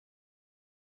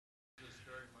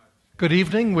Good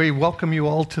evening. We welcome you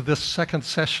all to this second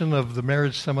session of the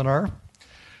marriage seminar.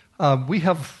 We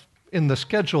have, in the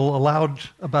schedule, allowed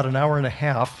about an hour and a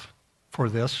half for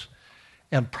this,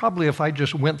 and probably if I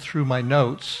just went through my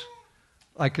notes,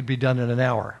 I could be done in an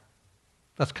hour.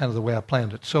 That's kind of the way I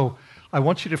planned it. So I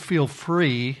want you to feel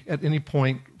free at any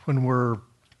point when we're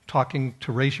talking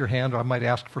to raise your hand, or I might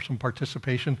ask for some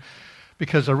participation,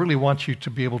 because I really want you to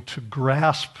be able to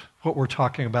grasp what we're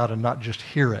talking about and not just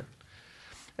hear it.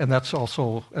 And that's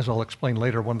also, as I'll explain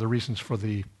later, one of the reasons for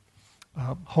the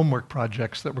homework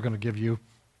projects that we're going to give you,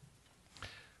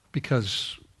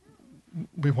 because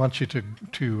we want you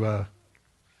to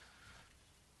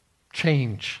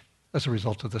change as a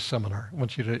result of this seminar. I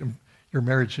want your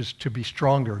marriages to be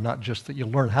stronger, not just that you'll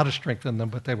learn how to strengthen them,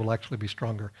 but they will actually be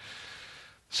stronger.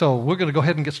 So we're going to go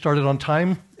ahead and get started on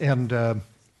time, and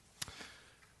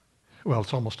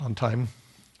it's almost on time.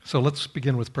 So let's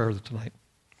begin with prayer tonight.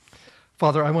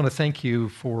 Father, I want to thank you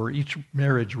for each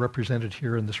marriage represented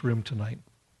here in this room tonight.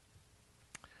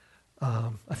 I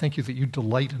thank you that you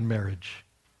delight in marriage,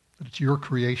 that it's your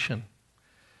creation,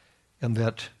 and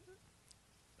that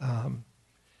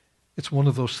it's one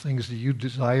of those things that you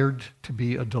desired to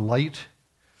be a delight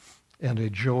and a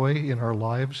joy in our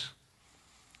lives.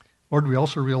 Lord, we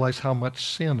also realize how much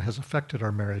sin has affected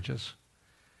our marriages,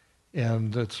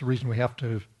 and that's the reason we have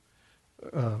to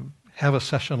have a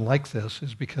session like this,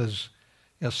 is because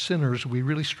as sinners, we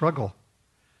really struggle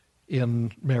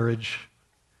in marriage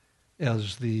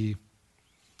as the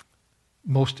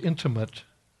most intimate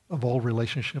of all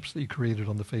relationships that you created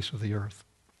on the face of the earth.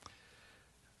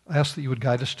 I ask that you would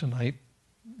guide us tonight,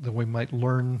 that we might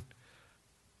learn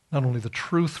not only the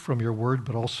truth from your word,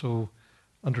 but also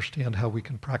understand how we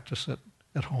can practice it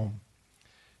at home.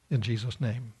 In Jesus'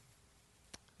 name,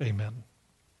 amen.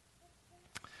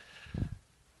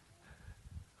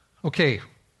 Okay.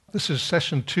 This is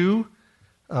session 2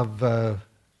 of our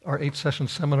 8-session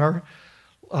seminar.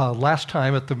 Last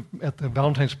time at the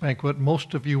Valentine's banquet,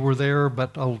 most of you were there,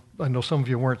 but I know some of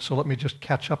you weren't, so let me just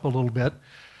catch up a little bit.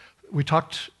 We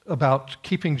talked about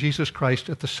keeping Jesus Christ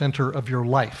at the center of your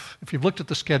life. If you've looked at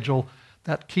the schedule,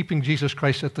 that keeping Jesus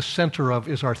Christ at the center of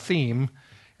is our theme,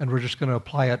 and we're just going to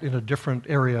apply it in a different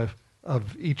area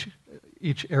of each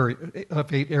area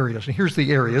of 8 areas. And here's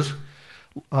the areas.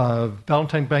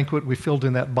 Valentine banquet, we filled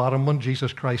in that bottom one,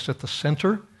 Jesus Christ at the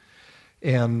center,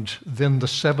 and then the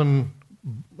 7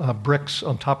 bricks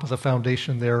on top of the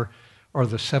foundation there are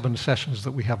the 7 sessions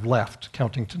that we have left,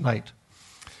 counting tonight.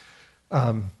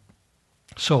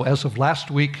 So as of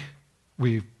last week,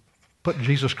 we put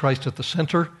Jesus Christ at the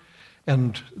center,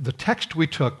 and the text we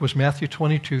took was Matthew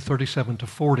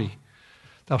 22:37-40.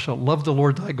 Thou shalt love the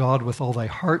Lord thy God with all thy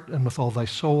heart and with all thy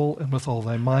soul and with all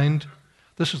thy mind.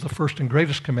 This is the first and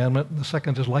greatest commandment, and the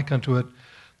second is like unto it,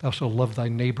 thou shalt love thy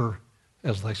neighbor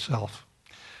as thyself.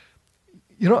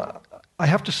 You know, I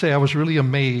have to say I was really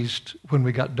amazed when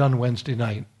we got done Wednesday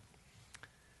night.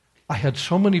 I had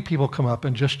so many people come up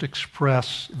and just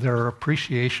express their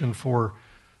appreciation for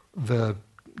the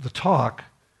talk,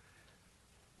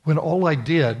 when all I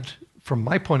did, from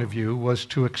my point of view, was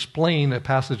to explain a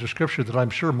passage of Scripture that I'm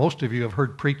sure most of you have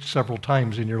heard preached several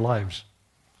times in your lives.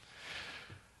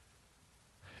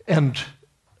 And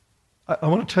I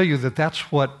want to tell you that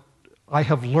that's what I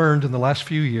have learned in the last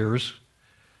few years.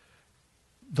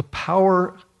 The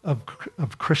power of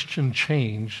Christian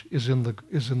change is in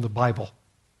the Bible.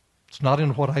 It's not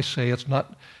in what I say. It's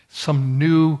not some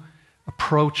new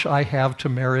approach I have to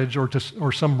marriage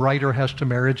or some writer has to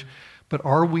marriage. But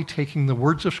are we taking the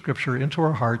words of Scripture into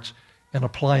our hearts and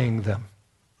applying them?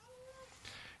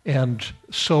 And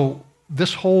so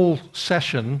this whole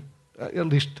session, at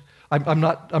least I'm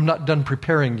not done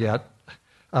preparing yet.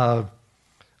 I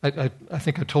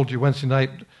think I told you Wednesday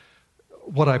night,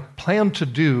 what I planned to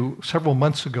do several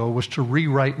months ago was to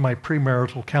rewrite my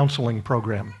premarital counseling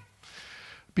program.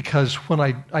 Because when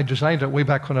I designed it way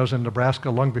back when I was in Nebraska,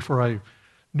 long before I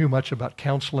knew much about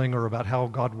counseling or about how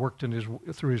God worked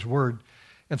through His Word,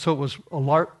 and so it was a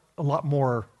lot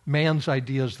more man's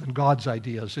ideas than God's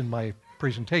ideas in my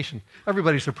presentation.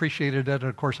 Everybody's appreciated it, and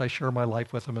of course I share my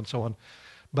life with them and so on.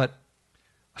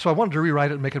 So I wanted to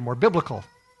rewrite it and make it more biblical.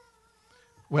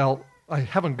 Well, I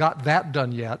haven't got that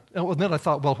done yet. And then I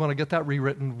thought, well, when I get that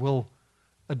rewritten, we'll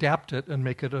adapt it and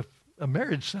make it a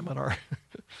marriage seminar.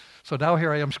 So now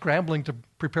here I am scrambling to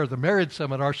prepare the marriage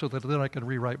seminar so that then I can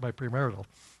rewrite my premarital.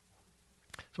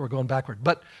 So we're going backward.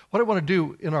 But what I want to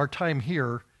do in our time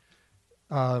here,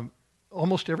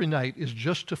 almost every night, is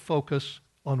just to focus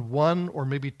on 1 or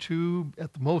maybe 2,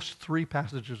 at the most 3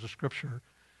 passages of Scripture,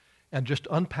 and just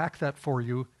unpack that for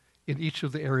you in each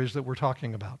of the areas that we're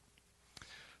talking about.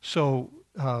 So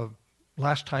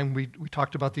last time we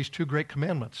talked about these two great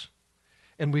commandments.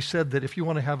 And we said that if you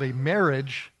want to have a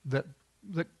marriage that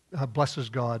blesses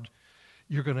God,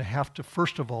 you're going to have to,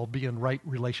 first of all, be in right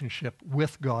relationship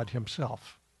with God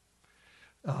himself.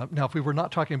 Now, if we were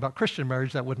not talking about Christian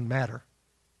marriage, that wouldn't matter.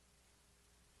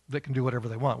 They can do whatever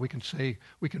they want. We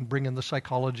can bring in the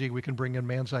psychology, we can bring in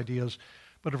man's ideas.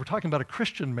 But if we're talking about a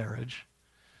Christian marriage,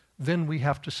 then we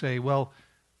have to say, well,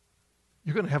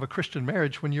 you're going to have a Christian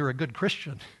marriage when you're a good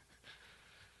Christian.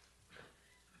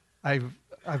 I've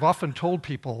often told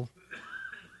people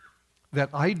that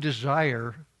I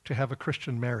desire to have a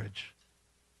Christian marriage,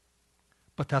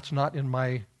 but that's not in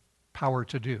my power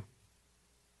to do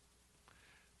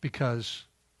because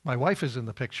my wife is in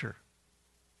the picture.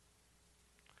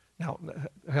 Now,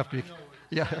 I have to be,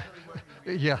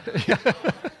 yeah.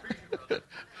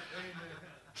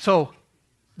 So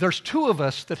there's two of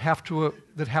us that have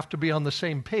to be on the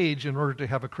same page in order to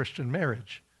have a Christian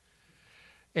marriage.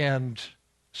 And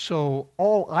so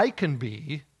all I can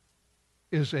be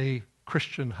is a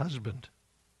Christian husband.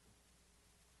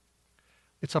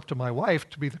 It's up to my wife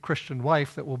to be the Christian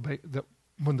wife that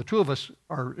when the two of us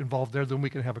are involved there, then we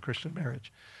can have a Christian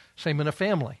marriage. Same in a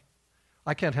family.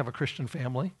 I can't have a Christian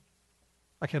family.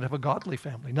 I can't have a godly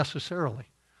family necessarily.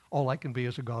 All I can be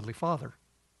is a godly father.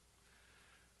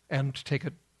 And to take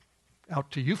it out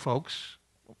to you folks,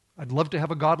 I'd love to have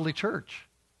a godly church.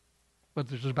 But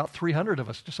there's about 300 of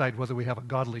us decide whether we have a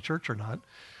godly church or not.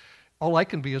 All I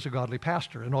can be is a godly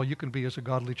pastor, and all you can be is a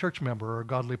godly church member or a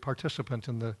godly participant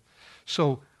in the...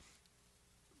 So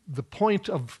the point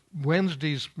of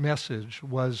Wednesday's message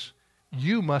was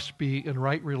you must be in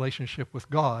right relationship with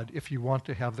God if you want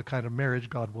to have the kind of marriage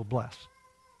God will bless.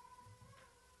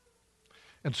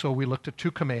 And so we looked at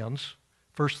two commands.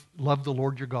 First, love the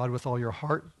Lord your God with all your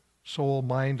heart, soul,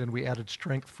 mind, and we added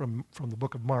strength from the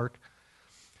book of Mark.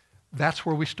 That's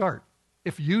where we start.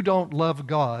 If you don't love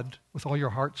God with all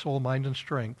your heart, soul, mind, and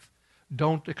strength,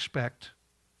 don't expect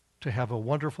to have a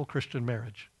wonderful Christian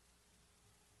marriage.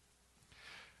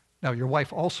 Now, your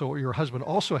wife also, or your husband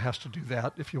also has to do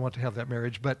that if you want to have that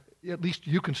marriage, but at least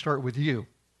you can start with you.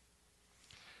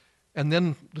 And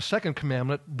then the second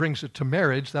commandment brings it to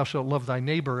marriage, thou shalt love thy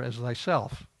neighbor as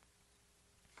thyself.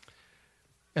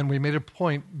 And we made a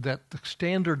point that the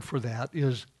standard for that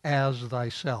is as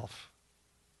thyself.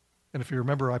 And if you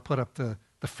remember, I put up the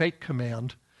fake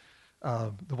command.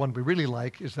 The one we really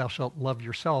like is thou shalt love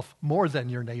yourself more than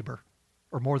your neighbor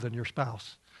or more than your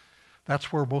spouse.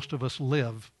 That's where most of us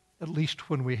live, at least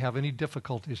when we have any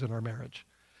difficulties in our marriage.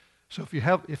 So if you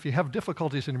have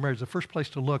difficulties in your marriage, the first place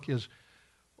to look is,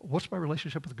 what's my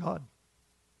relationship with God?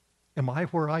 Am I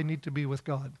where I need to be with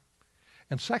God?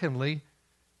 And secondly,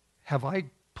 have I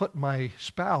put my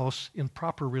spouse in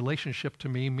proper relationship to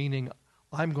me, meaning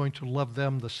I'm going to love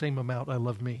them the same amount I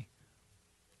love me?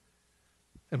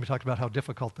 And we talked about how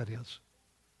difficult that is.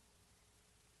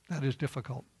 That is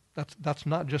difficult. That's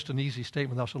not just an easy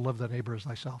statement, thou shalt love thy neighbor as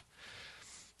thyself.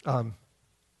 One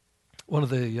of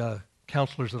the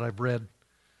counselors that I've read,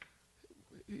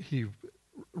 he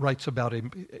writes about a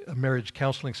marriage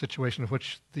counseling situation in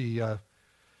which the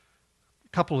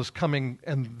couple is coming,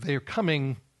 and they're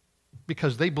coming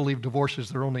because they believe divorce is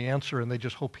their only answer, and they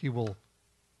just hope he will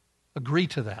agree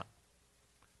to that,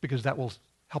 because that will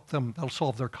help them, that'll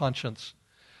solve their conscience,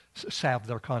 salve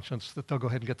their conscience, that they'll go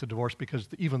ahead and get the divorce, because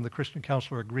even the Christian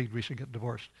counselor agreed we should get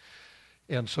divorced.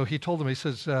 And so he told them, he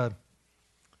says,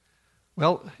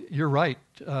 well, you're right.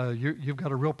 You've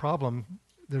got a real problem.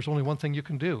 There's only one thing you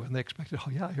can do. And they expected,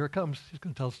 oh yeah, here it comes. He's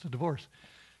going to tell us to divorce.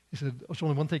 He said, there's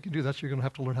only one thing you can do. That's you're going to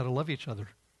have to learn how to love each other.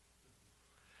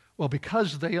 Well,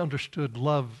 because they understood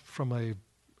love from a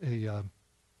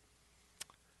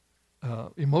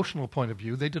emotional point of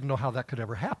view, they didn't know how that could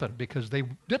ever happen, because they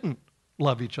didn't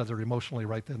love each other emotionally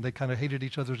right then. They kind of hated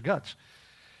each other's guts.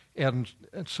 And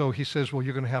so he says, well,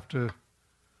 you're going to have to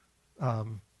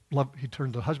love, he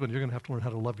turned to the husband, you're going to have to learn how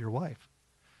to love your wife.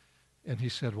 And he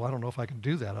said, well, I don't know if I can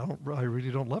do that. I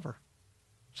really don't love her.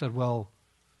 He said, well,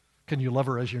 can you love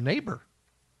her as your neighbor?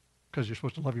 Because you're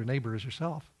supposed to love your neighbor as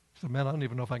yourself. He said, man, I don't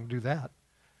even know if I can do that.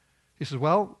 He said,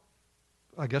 well,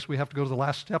 I guess we have to go to the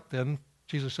last step then.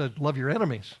 Jesus said, love your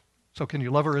enemies. So can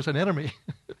you love her as an enemy?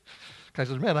 The guy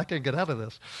says, man, I can't get out of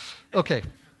this. Okay.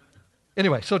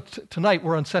 Anyway, so tonight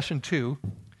we're on session 2,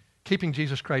 keeping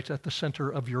Jesus Christ at the center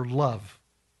of your love.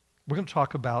 We're going to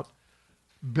talk about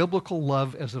biblical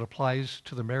love as it applies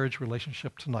to the marriage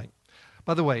relationship tonight.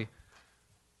 By the way,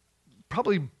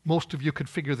 probably most of you could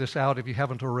figure this out if you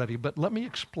haven't already, but let me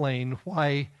explain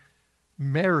why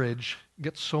marriage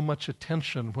gets so much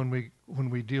attention when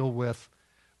we deal with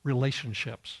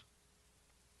relationships.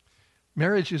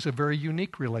 Marriage is a very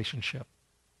unique relationship.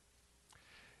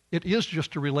 It is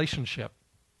just a relationship.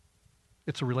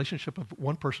 It's a relationship of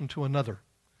one person to another.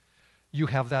 You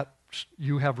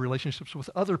have relationships with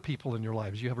other people in your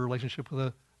lives. You have a relationship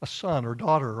with a son or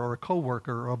daughter or a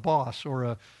coworker or a boss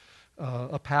or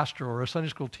a pastor or a Sunday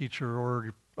school teacher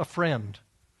or a friend.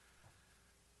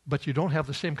 But you don't have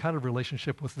the same kind of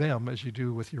relationship with them as you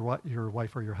do with your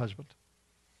wife or your husband.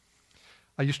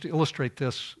 I used to illustrate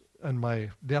this on my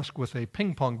desk with a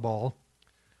ping pong ball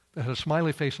that had a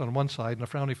smiley face on one side and a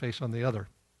frowny face on the other.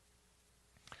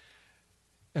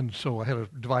 And so I had a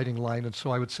dividing line. And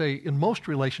so I would say in most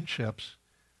relationships,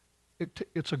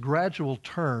 it's a gradual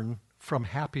turn from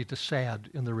happy to sad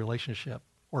in the relationship,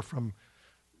 or from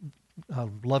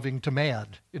loving to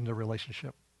mad in the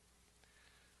relationship.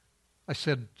 I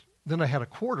said, then I had a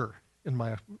quarter in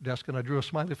my desk, and I drew a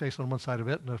smiley face on one side of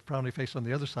it and a frowny face on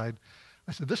the other side.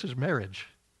 I said, this is marriage.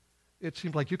 It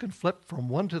seems like you can flip from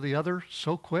one to the other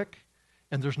so quick,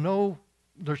 and there's no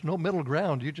middle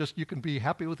ground. You can be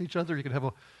happy with each other. You can have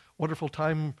a wonderful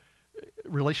time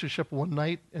relationship one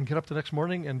night and get up the next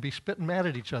morning and be spitting mad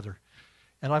at each other.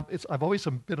 And I've always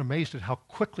been amazed at how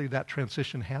quickly that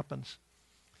transition happens.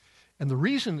 And the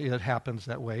reason it happens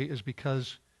that way is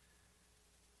because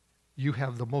you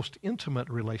have the most intimate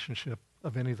relationship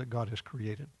of any that God has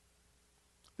created.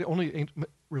 The only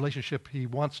relationship he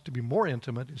wants to be more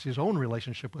intimate is his own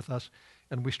relationship with us,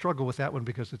 and we struggle with that one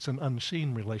because it's an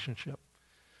unseen relationship.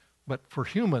 But for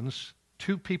humans,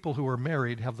 two people who are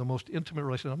married have the most intimate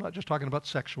relationship. I'm not just talking about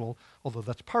sexual, although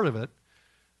that's part of it,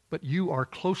 but you are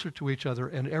closer to each other,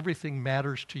 and everything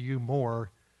matters to you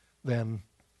more than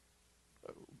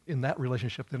in that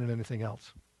relationship than in anything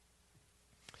else.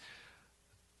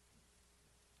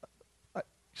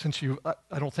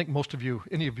 I don't think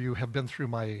any of you have been through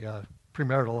my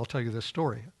premarital, I'll tell you this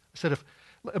story. I said,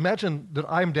 imagine that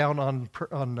I'm down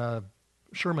on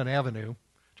Sherman Avenue,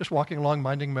 just walking along,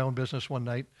 minding my own business one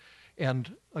night,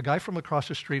 and a guy from across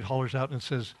the street hollers out and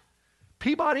says,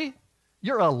 Peabody,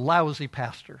 you're a lousy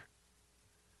pastor.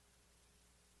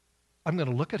 I'm going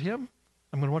to look at him.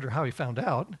 I'm going to wonder how he found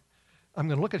out. I'm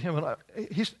going to look at him, and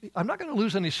I'm not going to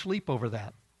lose any sleep over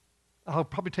that. I'll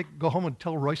probably go home and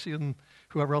tell Royce and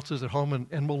whoever else is at home,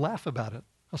 and we'll laugh about it.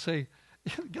 I'll say,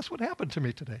 guess what happened to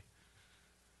me today?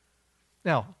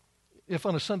 Now, if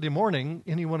on a Sunday morning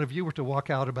any one of you were to walk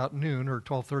out about noon or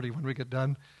 12:30 when we get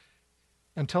done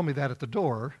and tell me that at the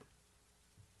door,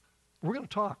 we're going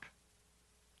to talk.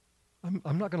 I'm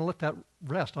not going to let that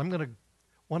rest. I'm going to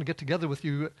want to get together with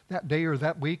you that day or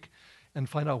that week and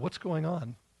find out what's going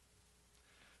on.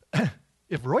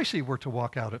 If Royce were to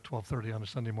walk out at 12:30 on a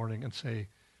Sunday morning and say,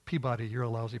 Peabody, you're a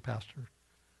lousy pastor,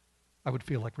 I would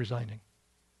feel like resigning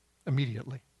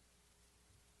immediately.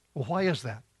 Well, why is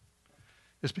that?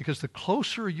 It's because the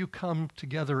closer you come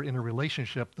together in a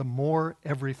relationship, the more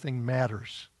everything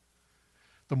matters.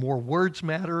 The more words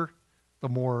matter, the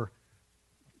more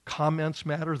comments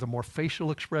matter, the more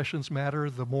facial expressions matter,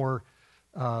 the more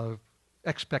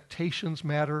expectations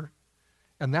matter.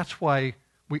 And that's why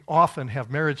we often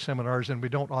have marriage seminars and we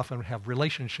don't often have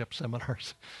relationship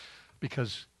seminars.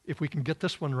 Because if we can get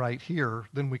this one right here,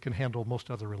 then we can handle most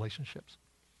other relationships.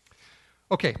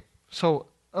 Okay, so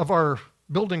of our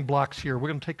building blocks here, we're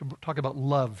going to talk about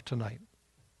love tonight.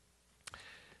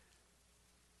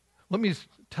 Let me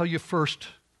tell you first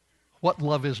what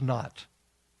love is not.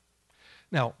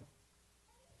 Now,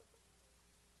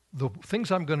 the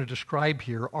things I'm going to describe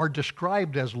here are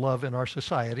described as love in our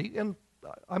society, and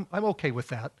I'm okay with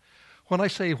that. When I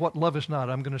say what love is not,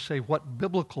 I'm going to say what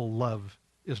biblical love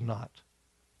is not.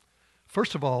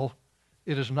 First of all,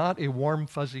 it is not a warm,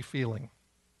 fuzzy feeling.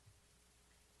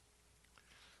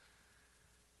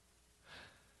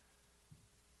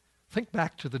 Think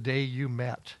back to the day you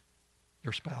met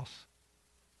your spouse.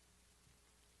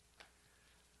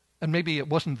 And maybe it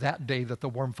wasn't that day that the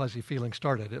warm, fuzzy feeling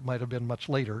started. It might have been much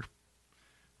later.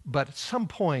 But at some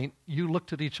point, you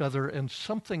looked at each other and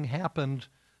something happened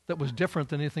that was different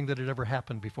than anything that had ever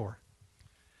happened before.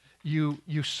 You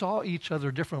saw each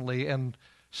other differently, and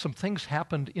some things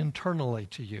happened internally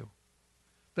to you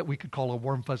that we could call a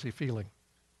warm, fuzzy feeling.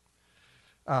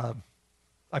 I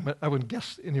would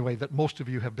guess, anyway, that most of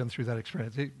you have been through that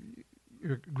experience.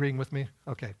 You're agreeing with me?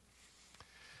 Okay.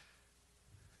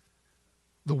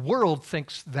 The world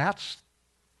thinks that's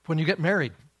when you get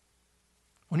married.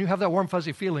 When you have that warm,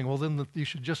 fuzzy feeling, well, then you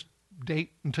should just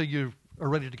date until you are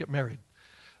ready to get married.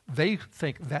 They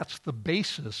think that's the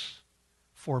basis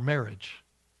for marriage.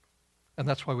 And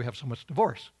that's why we have so much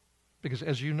divorce. Because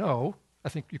as you know, I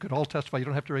think you could all testify, you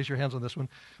don't have to raise your hands on this one,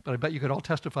 but I bet you could all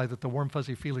testify that the warm,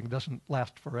 fuzzy feeling doesn't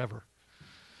last forever.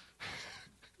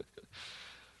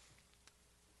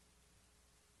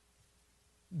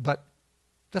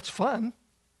 That's fun,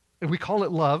 and we call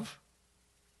it love,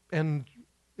 and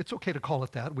it's okay to call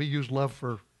it that. We use love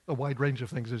for a wide range of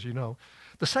things, as you know.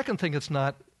 The second thing, it's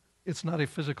not a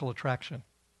physical attraction.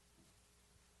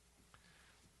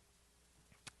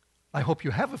 I hope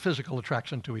you have a physical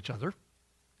attraction to each other.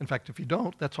 In fact, if you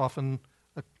don't, that's often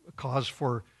a cause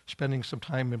for spending some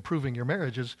time improving your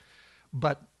marriages.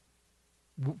 But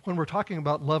when we're talking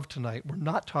about love tonight, we're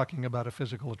not talking about a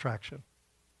physical attraction.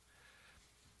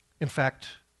 In fact,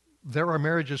 there are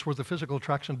marriages where the physical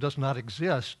attraction does not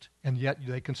exist, and yet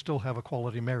they can still have a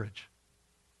quality marriage.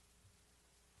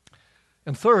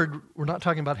 And third, we're not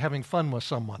talking about having fun with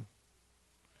someone.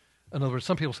 In other words,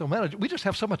 some people say, man, we just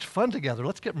have so much fun together.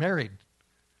 Let's get married.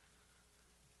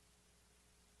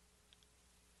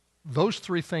 Those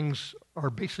three things are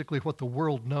basically what the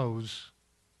world knows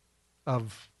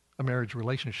of a marriage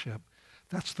relationship.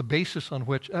 That's the basis on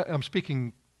which, I'm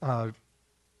speaking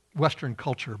Western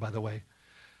culture, by the way.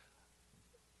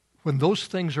 When those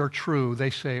things are true,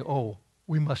 they say, oh,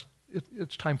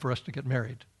 it's time for us to get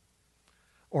married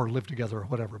or live together or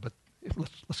whatever, but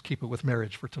let's keep it with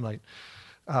marriage for tonight.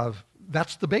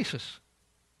 That's the basis.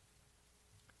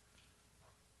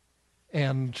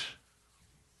 And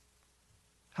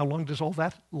how long does all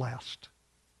that last?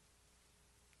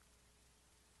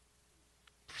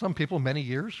 For some people, many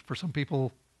years. For some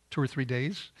people, 2 or 3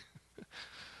 days.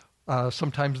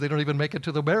 Sometimes they don't even make it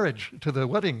to the marriage, to the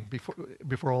wedding,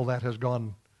 before all that has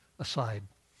gone aside.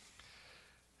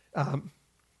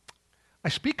 I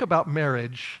speak about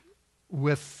marriage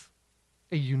with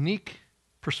a unique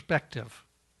perspective.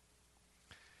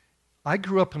 I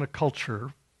grew up in a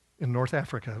culture in North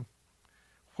Africa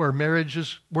where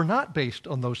marriages were not based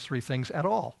on those three things at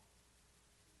all.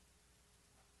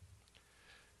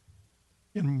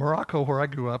 In Morocco, where I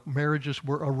grew up, marriages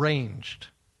were arranged.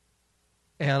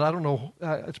 And I don't know,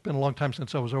 it's been a long time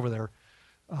since I was over there.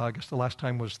 I guess the last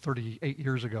time was 38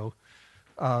 years ago.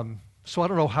 So I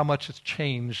don't know how much it's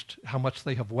changed, how much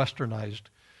they have westernized.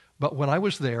 But when I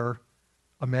was there,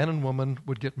 a man and woman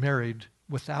would get married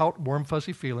without warm,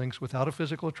 fuzzy feelings, without a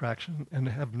physical attraction, and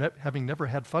having never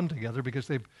had fun together because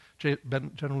they've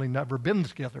generally never been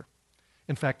together.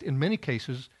 In fact, in many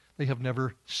cases, they have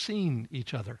never seen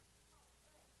each other.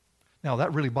 Now,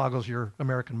 that really boggles your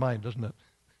American mind, doesn't it?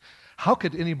 How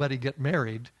could anybody get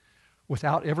married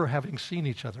without ever having seen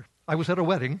each other? I was at a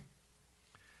wedding,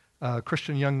 a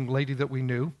Christian young lady that we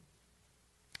knew.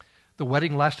 The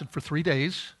wedding lasted for 3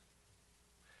 days.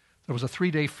 There was a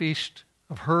 3-day feast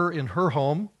of her in her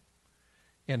home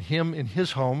and him in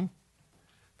his home.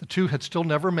 The two had still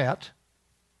never met.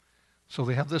 So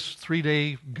they have this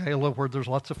 3-day gala where there's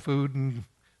lots of food and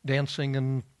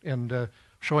dancing and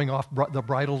showing off the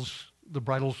bridal's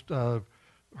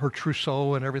her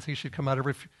trousseau and everything. She'd come out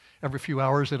every few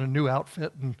hours in a new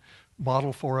outfit and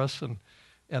model for us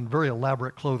and very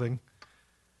elaborate clothing.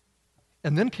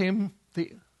 And then came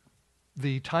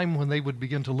the time when they would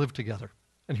begin to live together.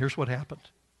 And here's what happened.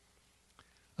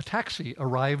 A taxi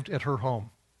arrived at her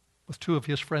home with 2 of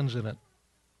his friends in it.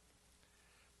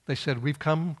 They said, "We've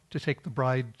come to take the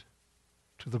bride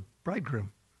to the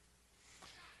bridegroom."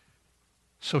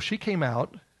 So she came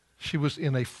out. She was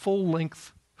in a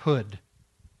full-length hood.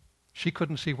 She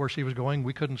couldn't see where she was going.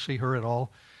 We couldn't see her at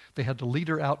all. They had to lead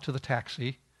her out to the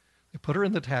taxi. They put her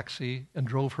in the taxi and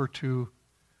drove her to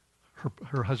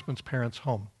her husband's parents'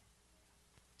 home.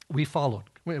 We followed.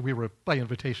 We were by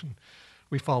invitation.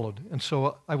 We followed. And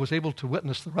so I was able to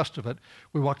witness the rest of it.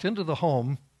 We walked into the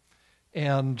home,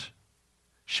 and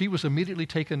she was immediately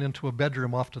taken into a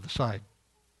bedroom off to the side.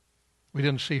 We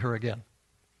didn't see her again.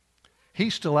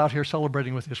 He's still out here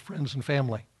celebrating with his friends and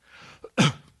family.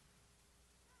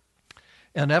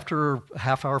 And after a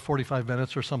half hour, 45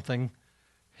 minutes or something,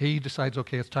 he decides,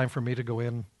 okay, it's time for me to go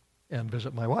in and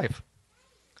visit my wife.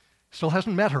 Still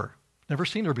hasn't met her, never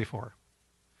seen her before.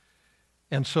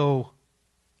 And so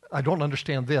I don't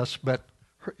understand this, but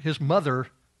his mother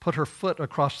put her foot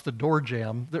across the door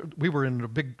jamb. We were in a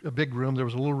big room. There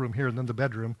was a little room here and then the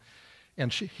bedroom.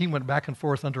 And he went back and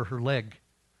forth under her leg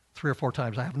 3 or 4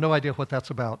 times. I have no idea what that's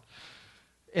about.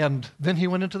 And then he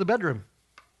went into the bedroom.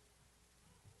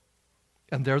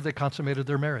 And there they consummated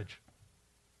their marriage.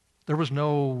 There was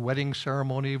no wedding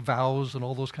ceremony, vows, and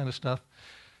all those kind of stuff.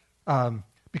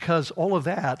 Because all of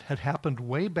that had happened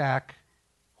way back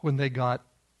when they got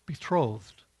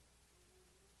betrothed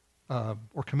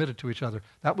or committed to each other.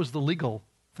 That was the legal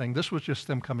thing. This was just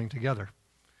them coming together.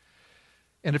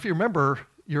 And if you remember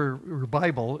your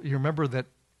Bible, you remember that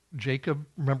Jacob,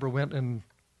 went and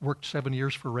worked 7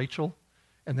 years for Rachel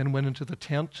and then went into the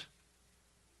tent,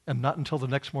 and not until the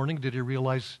next morning did he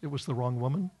realize it was the wrong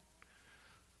woman.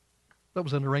 That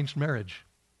was an arranged marriage.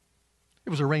 It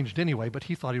was arranged anyway, but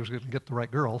he thought he was going to get the right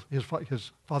girl. His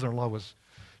father-in-law was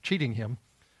cheating him.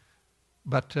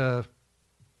 But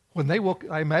when they woke,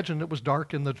 I imagine it was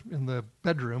dark in the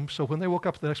bedroom, so when they woke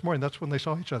up the next morning, that's when they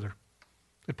saw each other.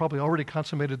 They'd probably already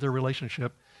consummated their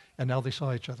relationship, and now they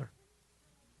saw each other.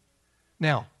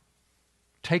 Now,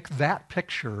 take that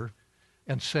picture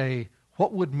and say,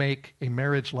 what would make a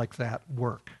marriage like that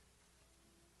work?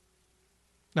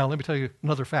 Now, let me tell you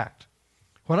another fact.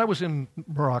 When I was in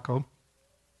Morocco,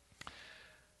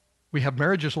 we have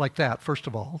marriages like that, first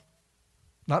of all,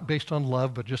 not based on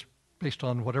love, but just based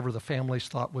on whatever the families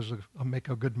thought was make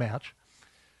a good match.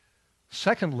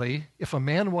 Secondly, if a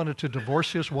man wanted to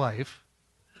divorce his wife,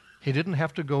 he didn't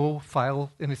have to go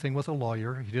file anything with a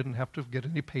lawyer. He didn't have to get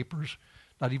any papers,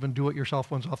 not even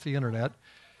do-it-yourself ones off the internet.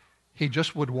 He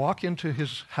just would walk into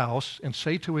his house and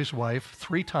say to his wife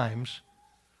 3 times,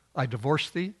 I divorce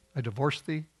thee, I divorce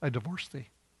thee, I divorce thee.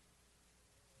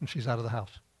 And she's out of the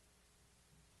house.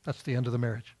 That's the end of the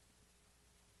marriage.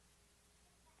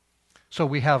 So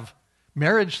we have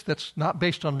marriage that's not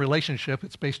based on relationship,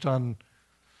 it's based on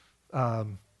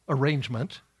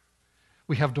arrangement.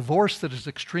 We have divorce that is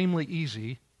extremely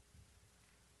easy.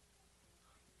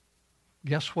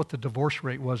 Guess what the divorce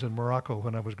rate was in Morocco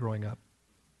when I was growing up?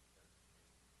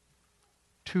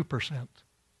 2%. What was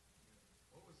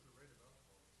the rate of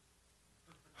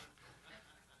alcohol?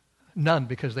 None,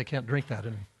 because they can't drink that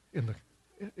in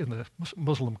the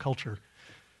Muslim culture.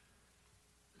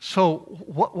 So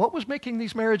what was making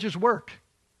these marriages work?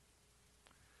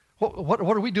 What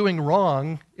are we doing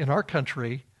wrong in our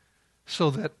country so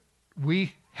that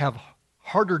we have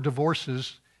harder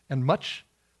divorces and much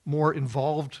more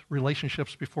involved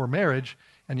relationships before marriage,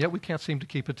 and yet we can't seem to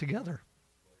keep it together?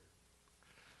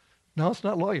 No, it's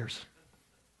not lawyers.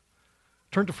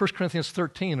 Turn to 1 Corinthians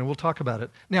 13 and we'll talk about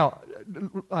it. Now,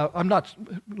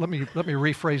 let me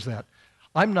rephrase that.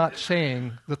 I'm not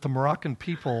saying that the Moroccan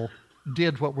people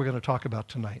did what we're going to talk about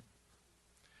tonight.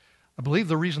 I believe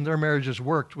the reason their marriages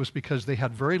worked was because they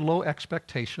had very low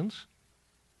expectations.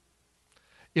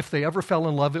 If they ever fell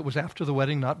in love, it was after the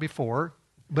wedding, not before.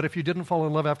 But if you didn't fall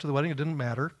in love after the wedding, it didn't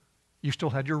matter. You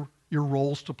still had your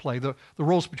roles to play. The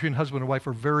roles between husband and wife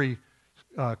are very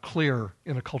clear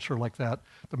in a culture like that.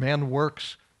 The man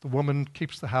works, the woman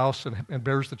keeps the house and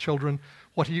bears the children.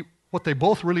 What they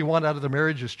both really want out of the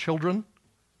marriage is children.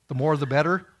 The more, the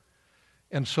better.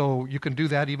 And so you can do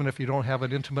that even if you don't have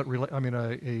an intimate,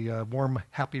 a warm,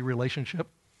 happy relationship.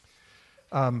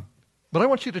 But I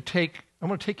want to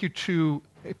take you to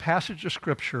a passage of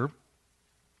Scripture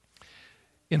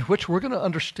in which we're going to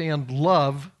understand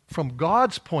love from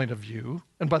God's point of view.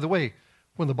 And by the way,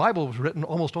 when the Bible was written,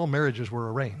 almost all marriages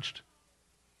were arranged.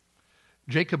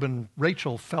 Jacob and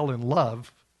Rachel fell in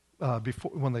love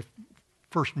when they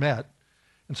first met,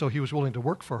 and so he was willing to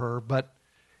work for her, but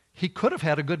he could have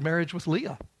had a good marriage with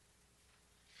Leah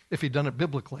if he'd done it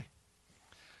biblically.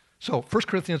 So 1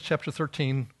 Corinthians chapter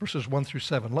 13, verses 1 through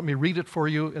 7. Let me read it for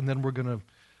you, and then we're going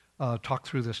to talk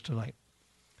through this tonight.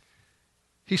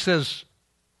 He says,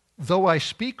 though I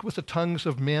speak with the tongues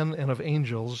of men and of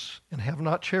angels and have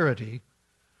not charity,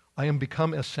 I am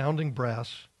become as sounding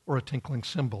brass or a tinkling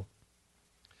cymbal.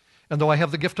 And though I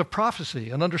have the gift of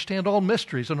prophecy and understand all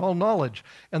mysteries and all knowledge,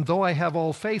 and though I have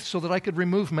all faith so that I could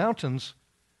remove mountains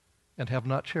and have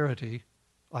not charity,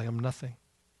 I am nothing.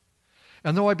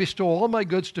 And though I bestow all my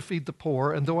goods to feed the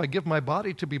poor, and though I give my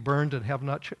body to be burned and have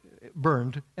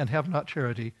not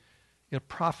charity, it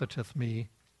profiteth me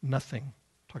nothing.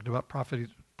 Talked about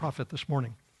profit this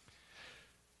morning.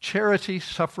 Charity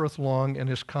suffereth long and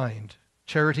is kind.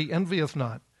 Charity envieth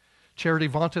not. Charity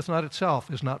vaunteth not itself,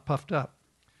 is not puffed up,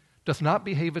 doth not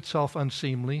behave itself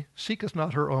unseemly, seeketh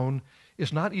not her own,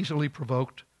 is not easily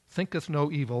provoked, thinketh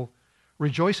no evil,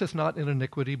 rejoiceth not in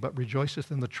iniquity, but rejoiceth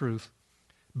in the truth,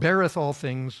 beareth all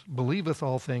things, believeth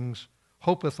all things,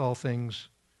 hopeth all things,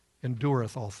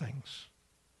 endureth all things.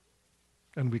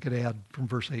 And we could add from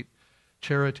verse 8,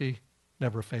 charity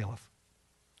never faileth.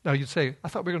 Now you'd say, I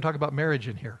thought we were going to talk about marriage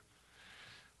in here.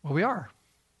 Well, we are.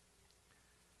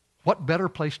 What better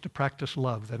place to practice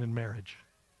love than in marriage?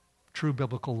 True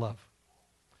biblical love.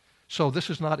 So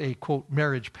this is not a, quote,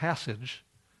 marriage passage,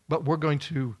 but we're going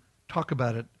to talk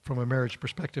about it from a marriage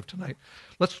perspective tonight.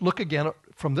 Let's look again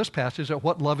from this passage at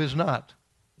what love is not.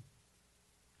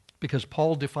 Because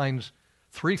Paul defines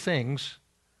 3 things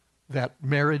that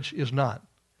marriage is not.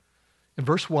 In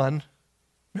verse 1,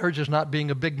 marriage is not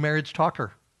being a big marriage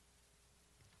talker.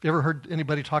 You ever heard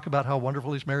anybody talk about how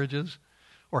wonderful his marriage is?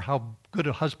 Or how good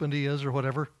a husband he is or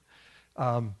whatever?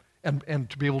 And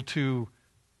to be able to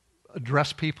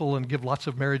address people and give lots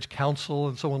of marriage counsel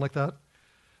and so on like that?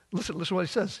 Listen to what he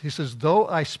says. He says, though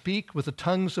I speak with the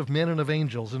tongues of men and of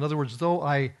angels. In other words, though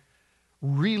I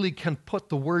really can put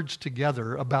the words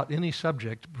together about any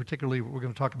subject, particularly we're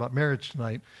going to talk about marriage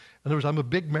tonight. In other words, I'm a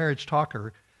big marriage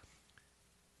talker.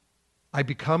 I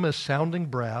become a sounding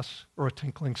brass or a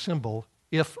tinkling cymbal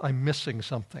if I'm missing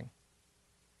something.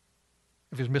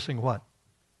 If he's missing what?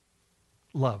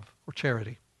 Love or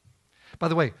charity. By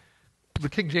the way, the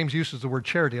King James uses the word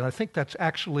charity, and I think that's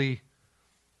actually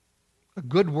a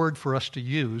good word for us to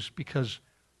use, because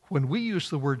when we use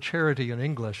the word charity in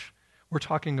English, we're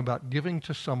talking about giving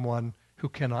to someone who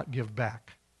cannot give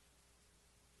back.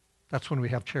 That's when we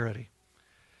have charity.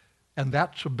 And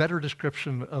that's a better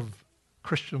description of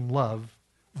Christian love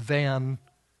than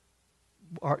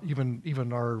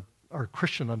even our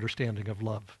Christian understanding of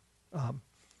love.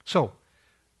 So,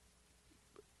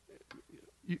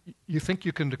 you think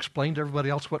you can explain to everybody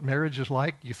else what marriage is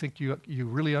like? You think you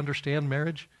really understand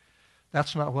marriage?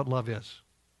 That's not what love is.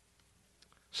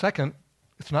 Second,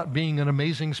 it's not being an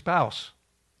amazing spouse.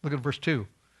 Look at verse 2.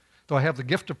 Though I have the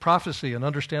gift of prophecy and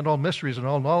understand all mysteries and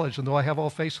all knowledge, and though I have all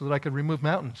faith so that I can remove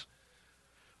mountains,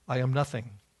 I am nothing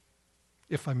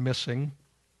if I'm missing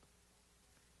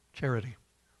charity.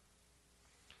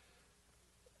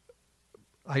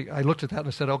 I looked at that and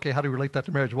I said, okay, how do you relate that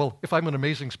to marriage? Well, if I'm an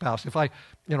amazing spouse, if I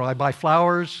buy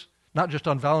flowers, not just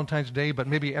on Valentine's Day, but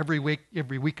maybe every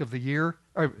week of the year,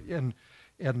 and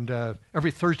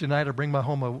every Thursday night I bring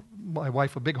my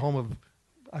wife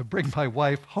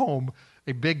home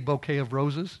a big bouquet of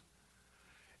roses,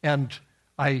 and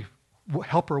I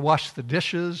help her wash the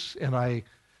dishes, and I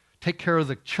take care of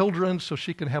the children so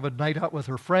she can have a night out with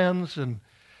her friends, and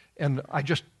I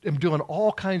just am doing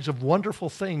all kinds of wonderful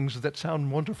things that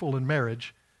sound wonderful in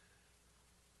marriage,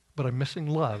 but I'm missing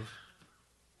love.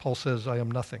 Paul says, I am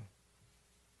nothing.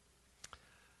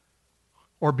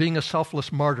 Or being a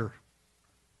selfless martyr.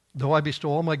 Though I bestow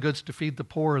all my goods to feed the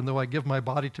poor, and though I give my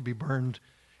body to be burned,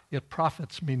 it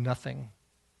profits me nothing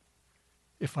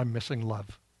if I'm missing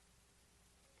love.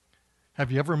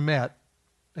 Have you ever met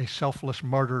a selfless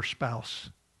martyr spouse?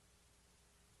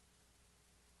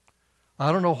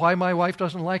 I don't know why my wife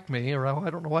doesn't like me, or I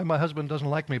don't know why my husband doesn't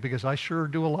like me, because I sure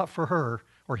do a lot for her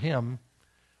or him.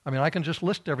 I mean, I can just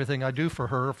list everything I do for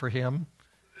her or for him,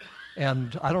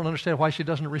 and I don't understand why she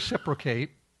doesn't reciprocate.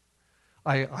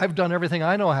 I've done everything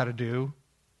I know how to do.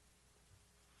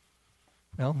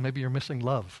 Well, maybe you're missing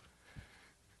love.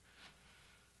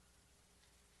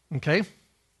 Okay?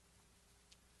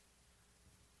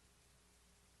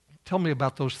 Tell me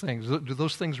about those things. Do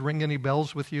those things ring any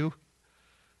bells with you?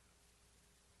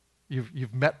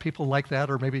 You've met people like that,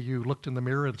 or maybe you looked in the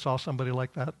mirror and saw somebody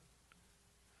like that?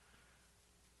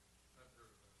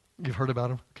 You've heard about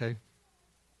them? Okay.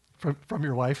 From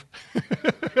your wife?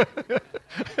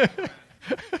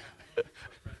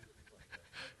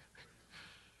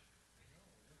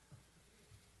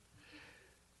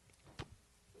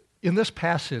 In this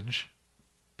passage,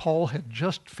 Paul had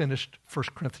just finished 1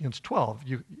 Corinthians 12.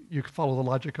 You can follow the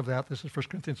logic of that. This is 1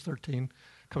 Corinthians 13.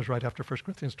 Comes right after 1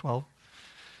 Corinthians 12.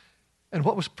 And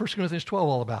what was 1 Corinthians 12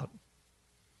 all about?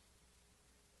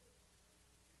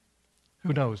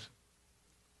 Who knows?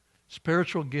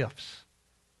 Spiritual gifts.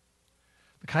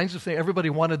 The kinds of things, everybody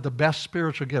wanted the best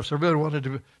spiritual gifts. Everybody wanted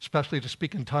to, especially to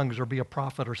speak in tongues or be a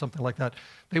prophet or something like that.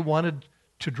 They wanted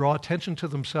to draw attention to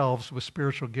themselves with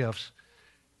spiritual gifts.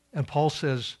 And Paul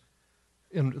says,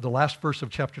 in the last verse of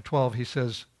chapter 12, he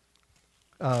says,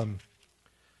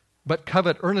 but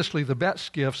covet earnestly the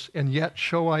best gifts, and yet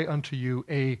show I unto you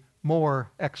a more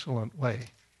excellent way.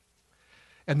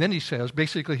 And then he says,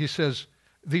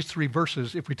 these three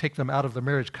verses, if we take them out of the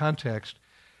marriage context,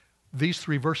 these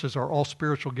three verses are all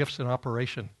spiritual gifts in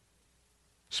operation.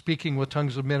 Speaking with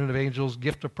tongues of men and of angels,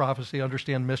 gift of prophecy,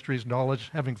 understand mysteries, knowledge,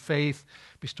 having faith,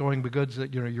 bestowing the goods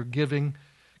that you're giving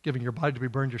your body to be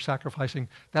burned, you're sacrificing.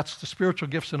 That's the spiritual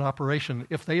gifts in operation.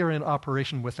 If they are in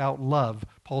operation without love,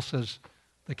 Paul says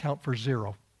they count for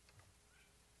zero.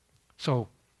 So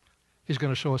he's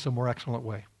going to show us a more excellent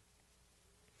way.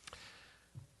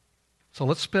 So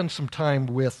let's spend some time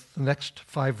with the next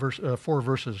 4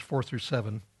 verses, 4 through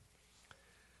 7.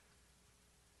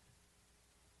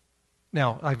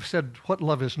 Now, I've said what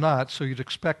love is not, so you'd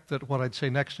expect that what I'd say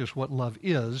next is what love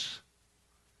is.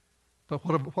 But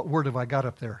what word have I got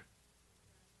up there?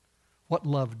 What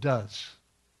love does.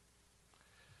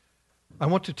 I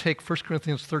want to take 1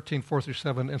 Corinthians 13, 4 through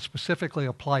 7, and specifically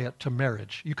apply it to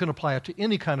marriage. You can apply it to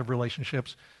any kind of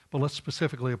relationships, but let's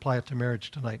specifically apply it to marriage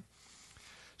tonight.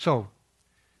 So,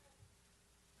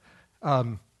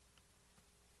 and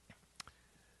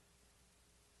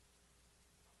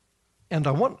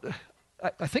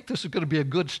I think this is going to be a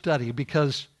good study,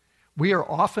 because We are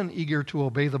often eager to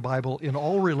obey the Bible in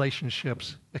all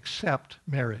relationships except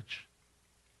marriage.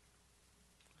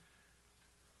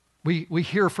 We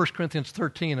hear 1 Corinthians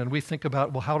 13 and we think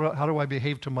about, well, how do I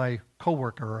behave to my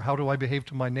coworker? Or how do I behave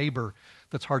to my neighbor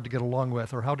that's hard to get along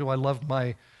with? Or how do I love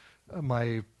my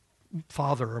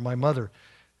father or my mother?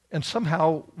 And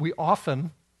somehow we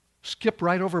often skip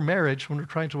right over marriage when we're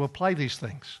trying to apply these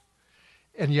things.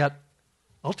 And yet,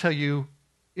 I'll tell you,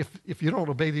 if you don't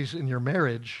obey these in your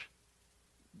marriage,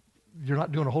 you're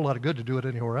not doing a whole lot of good to do it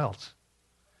anywhere else.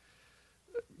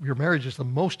 Your marriage is the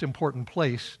most important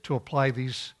place to apply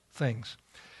these things.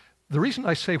 The reason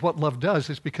I say what love does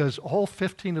is because all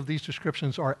 15 of these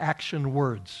descriptions are action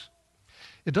words.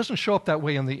 It doesn't show up that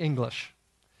way in the English,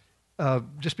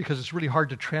 just because it's really hard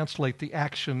to translate the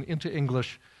action into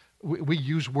English. We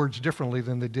use words differently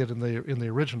than they did in the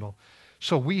original.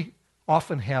 So we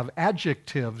often have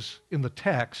adjectives in the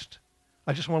text.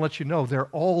 I just want to let you know they're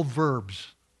all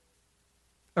verbs.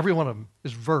 Every one of them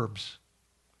is verbs.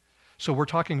 So we're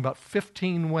talking about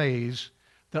 15 ways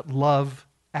that love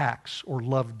acts or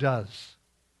love does.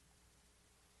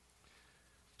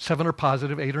 7 are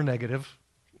positive, 8 are negative.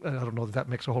 I don't know that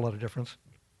makes a whole lot of difference.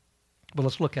 But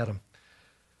let's look at them.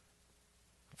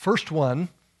 First one,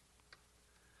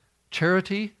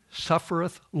 charity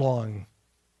suffereth long.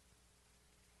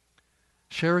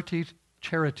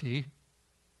 Charity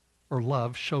or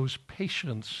love shows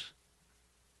patience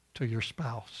to your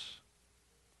spouse.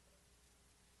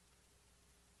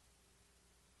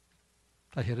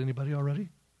 Did I hit anybody already?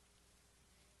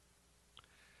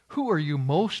 Who are you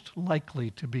most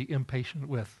likely to be impatient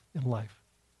with in life?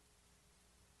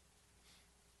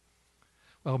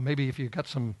 Well, maybe if you've got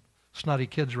some snotty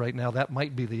kids right now, that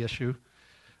might be the issue.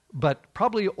 But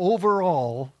probably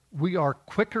overall, we are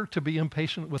quicker to be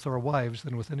impatient with our wives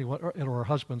than with anyone, or our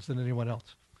husbands than anyone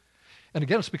else. And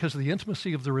again, it's because of the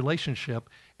intimacy of the relationship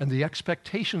and the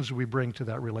expectations we bring to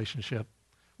that relationship.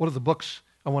 One of the books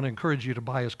I want to encourage you to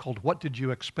buy is called What Did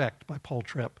You Expect by Paul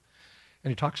Tripp.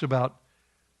 And he talks about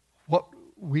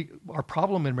our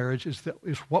problem in marriage is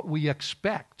what we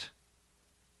expect.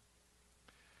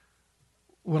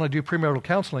 When I do premarital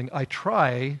counseling, I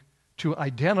try to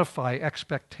identify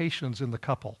expectations in the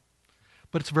couple.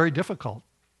 But it's very difficult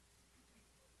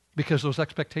because those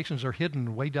expectations are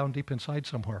hidden way down deep inside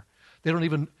somewhere. They don't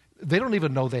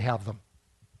even know they have them.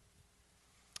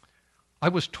 I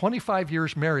was 25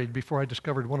 years married before I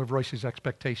discovered one of Royce's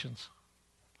expectations.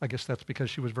 I guess that's because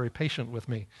she was very patient with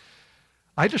me.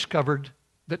 I discovered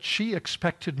that she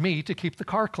expected me to keep the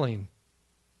car clean.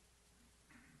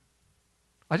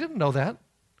 I didn't know that.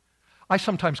 I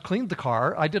sometimes cleaned the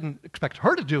car. I didn't expect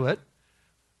her to do it,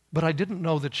 but I didn't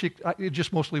know that it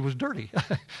just mostly was dirty.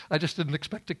 I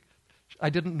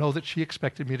didn't know that she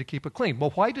expected me to keep it clean.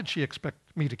 Well, why did she expect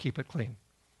me to keep it clean?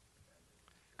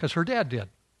 Because her dad did.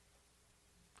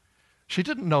 She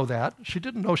didn't know that. She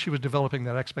didn't know she was developing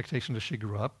that expectation as she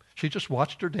grew up. She just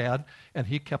watched her dad, and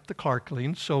he kept the car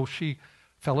clean, so she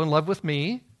fell in love with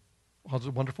me. It was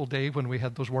a wonderful day when we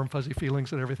had those warm, fuzzy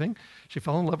feelings and everything. She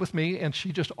fell in love with me, and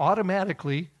she just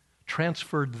automatically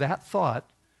transferred that thought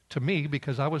to me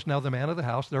because I was now the man of the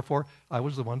house. Therefore, I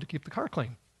was the one to keep the car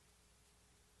clean.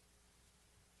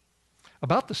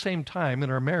 About the same time in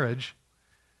our marriage,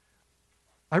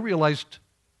 I realized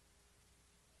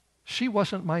she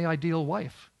wasn't my ideal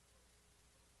wife.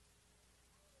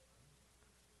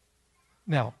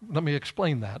 Now, let me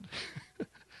explain that.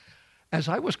 As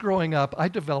I was growing up, I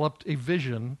developed a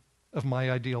vision of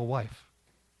my ideal wife.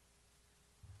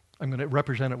 I'm going to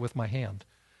represent it with my hand.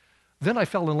 Then I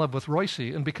fell in love with Royce,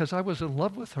 and because I was in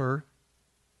love with her,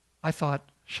 I thought,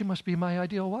 she must be my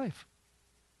ideal wife.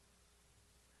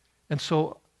 And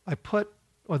so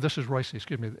this is Royce,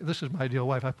 excuse me, this is my ideal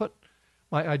wife. I put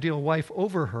my ideal wife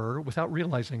over her without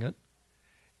realizing it.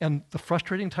 And the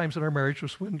frustrating times in our marriage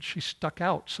was when she stuck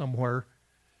out somewhere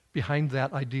behind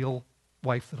that ideal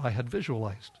wife that I had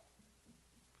visualized.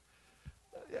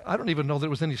 I don't even know there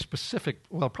was any specific,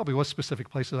 well, probably was specific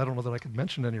places. I don't know that I could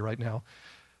mention any right now.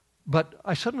 But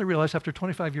I suddenly realized after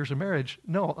 25 years of marriage,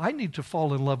 no, I need to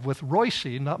fall in love with Royce,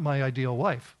 not my ideal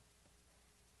wife.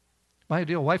 My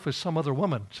ideal wife was some other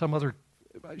woman,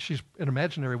 she's an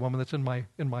imaginary woman that's in my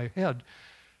head.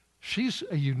 She's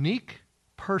a unique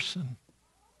person.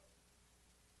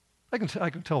 I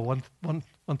can tell one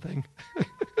thing.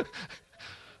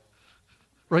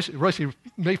 Royce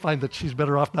may find that she's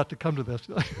better off not to come to this.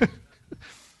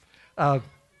 I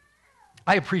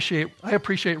appreciate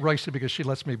Royce because she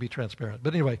lets me be transparent.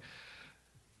 But anyway,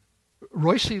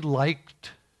 Royce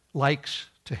likes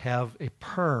to have a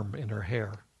perm in her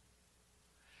hair.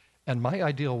 And my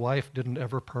ideal wife didn't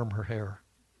ever perm her hair.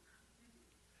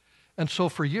 And so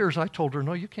for years I told her,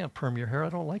 no, you can't perm your hair. I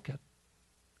don't like it.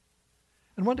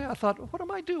 And one day I thought, what am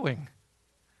I doing?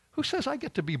 Who says I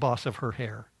get to be boss of her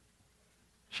hair?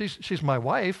 She's my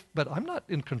wife, but I'm not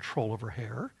in control of her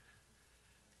hair.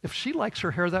 If she likes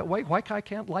her hair that way, why I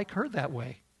can't like her that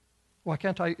way? Why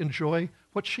can't I enjoy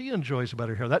what she enjoys about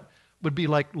her hair? That would be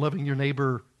like loving your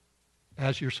neighbor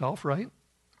as yourself, right?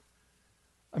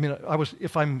 I mean,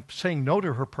 if I'm saying no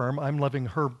to her perm, I'm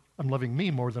loving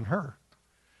me more than her.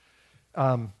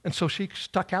 And so she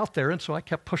stuck out there, and so I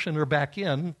kept pushing her back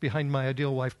in behind my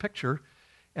ideal wife picture,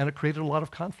 and it created a lot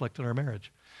of conflict in our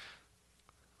marriage.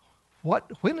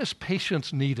 When is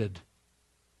patience needed?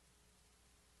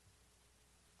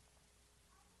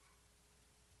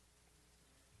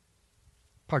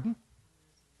 Pardon?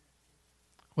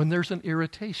 When there's an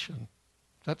irritation.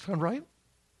 Does that sound right?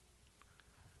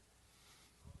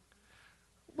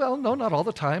 Well, no, not all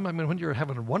the time. I mean, when you're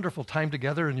having a wonderful time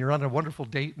together and you're on a wonderful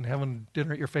date and having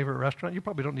dinner at your favorite restaurant, you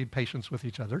probably don't need patience with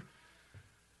each other.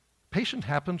 Patience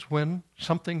happens when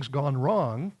something's gone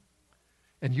wrong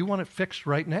and you want it fixed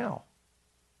right now.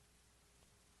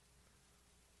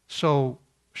 So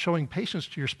showing patience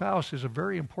to your spouse is a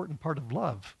very important part of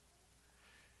love.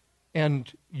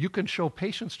 And you can show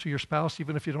patience to your spouse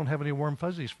even if you don't have any warm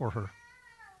fuzzies for her.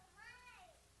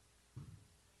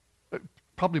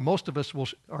 Probably most of us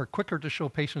are quicker to show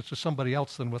patience to somebody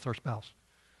else than with our spouse.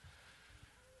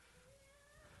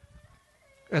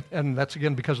 And that's,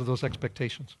 again, because of those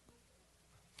expectations.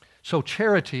 So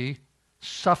charity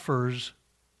suffers.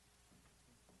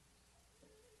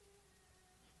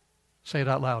 Say it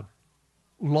out loud.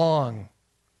 Long.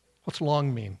 What's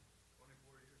long mean?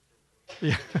 24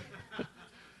 years. Yeah.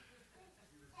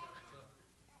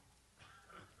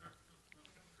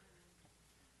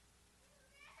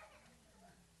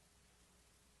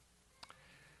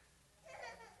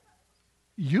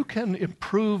 You can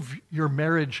improve your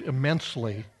marriage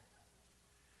immensely.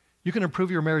 You can improve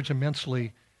your marriage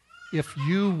immensely if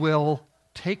you will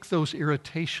take those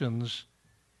irritations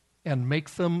and make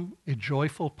them a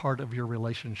joyful part of your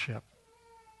relationship.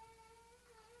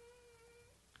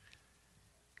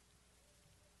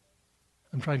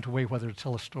 I'm trying to weigh whether to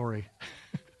tell a story.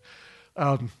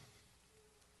 And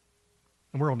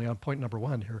we're only on point number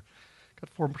 1 here.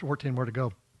 Got 14 more to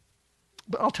go.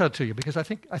 But I'll tell it to you because I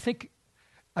think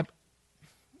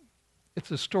it's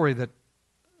a story that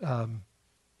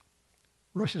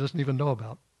Roshi doesn't even know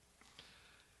about.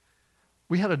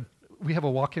 We have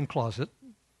a walk-in closet,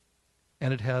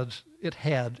 and it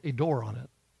had a door on it,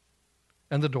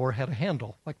 and the door had a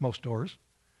handle, like most doors.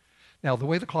 Now, the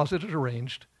way the closet is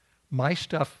arranged, my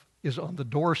stuff is on the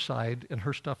door side, and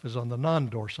her stuff is on the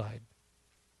non-door side.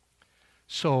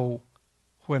 So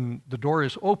when the door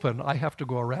is open, I have to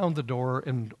go around the door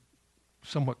and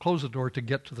somewhat close the door to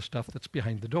get to the stuff that's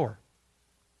behind the door.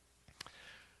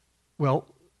 Well,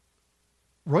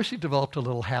 Royce developed a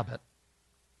little habit.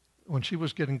 When she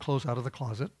was getting clothes out of the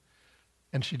closet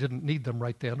and she didn't need them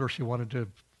right then or she wanted to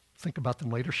think about them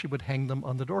later, she would hang them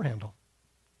on the door handle.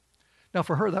 Now,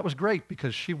 for her, that was great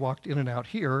because she walked in and out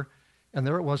here, and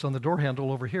there it was on the door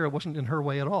handle over here. It wasn't in her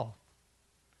way at all.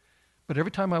 But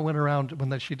every time I went around,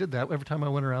 she did that, every time I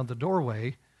went around the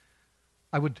doorway,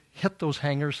 I would hit those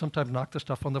hangers, sometimes knock the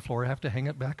stuff on the floor, have to hang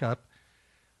it back up.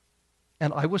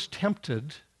 And I was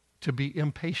tempted to be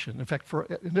impatient. In fact,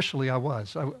 initially I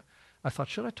was. I thought,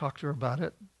 should I talk to her about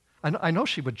it? I know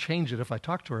she would change it if I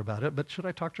talked to her about it, but should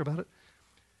I talk to her about it?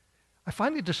 I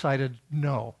finally decided,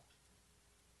 no,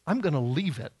 I'm going to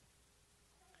leave it.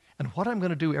 And what I'm going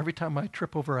to do every time I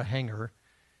trip over a hanger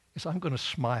is I'm going to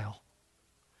smile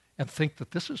and think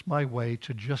that this is my way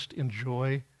to just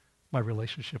enjoy my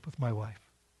relationship with my wife.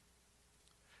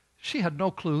 She had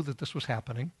no clue that this was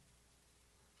happening.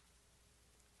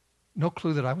 No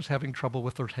clue that I was having trouble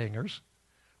with those hangers.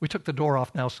 We took the door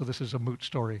off now, so this is a moot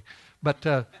story. But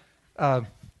there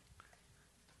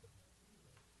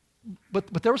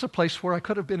was a place where I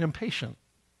could have been impatient.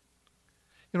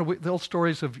 You know, the old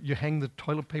stories of you hang the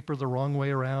toilet paper the wrong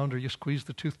way around, or you squeeze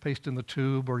the toothpaste in the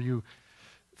tube, or you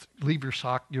leave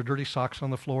your dirty socks on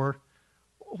the floor.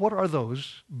 What are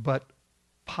those but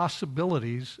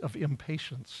possibilities of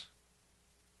impatience?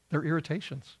 They're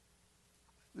irritations.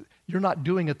 You're not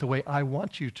doing it the way I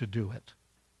want you to do it.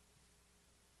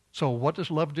 So what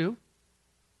does love do?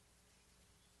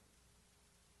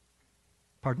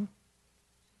 Pardon?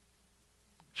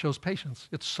 Shows patience.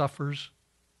 It suffers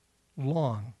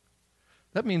long.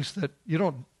 That means that you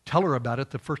don't tell her about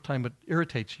it the first time it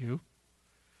irritates you.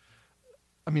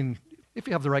 I mean, if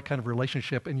you have the right kind of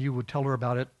relationship and you would tell her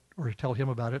about it or tell him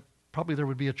about it, probably there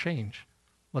would be a change,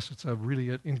 unless it's a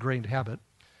really ingrained habit.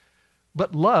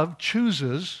 But love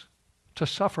chooses to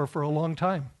suffer for a long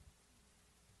time,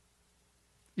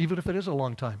 even if it is a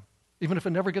long time, even if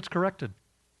it never gets corrected.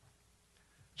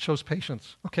 It shows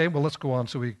patience. Okay, well, let's go on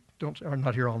so we are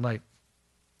not here all night.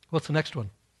 What's the next one?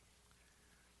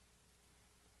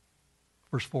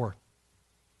 Verse 4.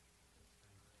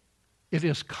 It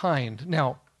is kind.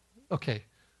 Now, okay,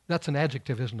 that's an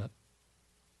adjective, isn't it?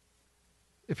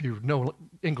 If you know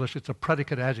English, it's a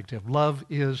predicate adjective. Love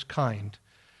is kind.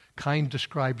 Kind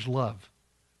describes love.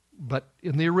 But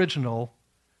in the original,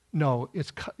 no,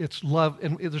 it's love.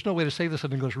 And there's no way to say this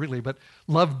in English really, but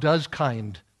love does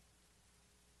kind.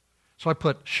 So I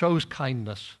put shows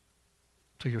kindness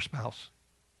to your spouse.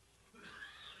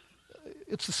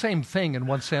 It's the same thing in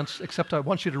one sense, except I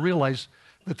want you to realize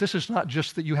that this is not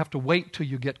just that you have to wait till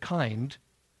you get kind.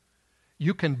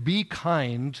 You can be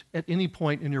kind at any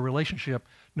point in your relationship,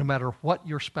 no matter what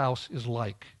your spouse is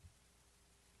like.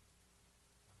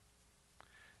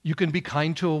 You can be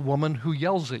kind to a woman who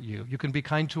yells at you. You can be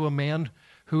kind to a man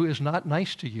who is not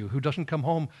nice to you, who doesn't come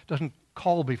home, doesn't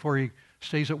call before he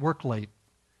stays at work late.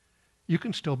 You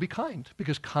can still be kind,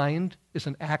 because kind is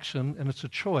an action and it's a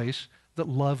choice that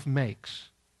love makes.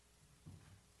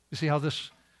 You see how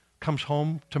this comes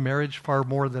home to marriage far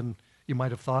more than you might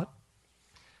have thought?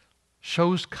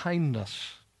 Shows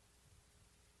kindness.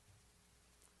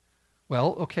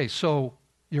 Well, okay, so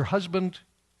your husband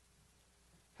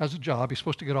has a job. He's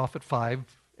supposed to get off at 5,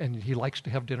 and he likes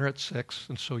to have dinner at 6,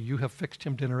 and so you have fixed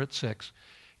him dinner at 6,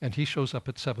 and he shows up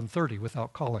at 7:30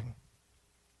 without calling.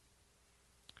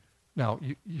 Now,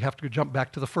 you have to jump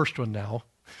back to the first one now.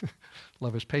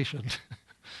 Love is patient.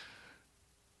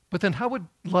 But then how would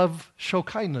love show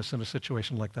kindness in a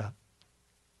situation like that?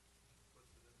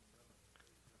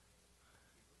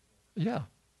 Yeah.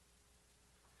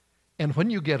 And when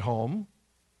you get home,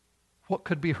 what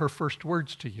could be her first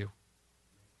words to you?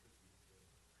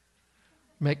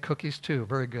 Make cookies too.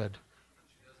 Very good.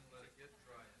 She doesn't let it get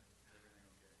dry.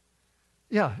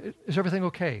 Is everything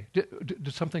okay? Yeah. Is everything okay?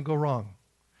 Did something go wrong?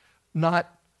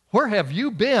 Not, where have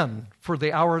you been for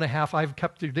the hour and a half I've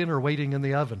kept your dinner waiting in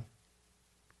the oven?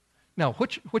 Now,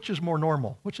 which is more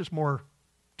normal? Which is more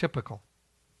typical?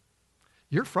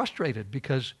 You're frustrated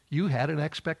because you had an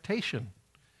expectation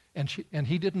and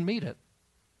he didn't meet it.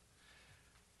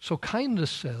 So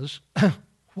kindness says,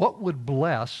 what would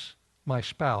bless my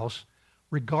spouse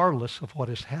regardless of what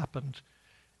has happened?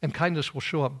 And kindness will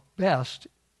show up best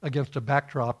against a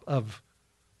backdrop of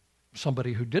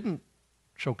somebody who didn't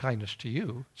show kindness to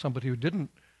you, somebody who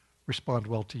didn't respond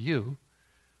well to you.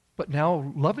 But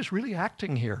now love is really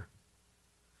acting here.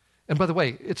 And by the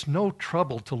way, it's no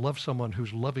trouble to love someone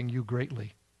who's loving you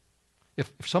greatly.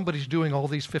 If somebody's doing all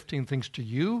these 15 things to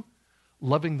you,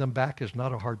 loving them back is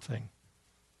not a hard thing.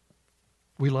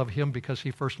 We love him because he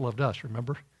first loved us,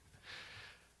 remember?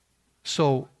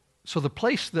 So the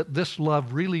place that this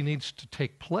love really needs to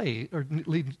take place, or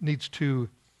needs to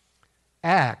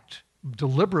act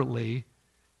deliberately,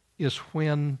 is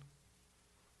when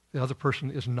the other person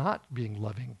is not being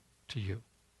loving to you.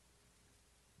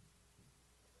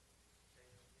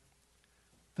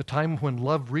 The time when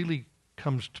love really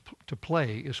comes to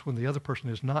play is when the other person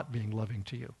is not being loving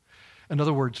to you. In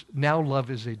other words, now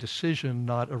love is a decision,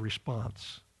 not a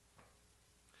response.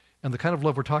 And the kind of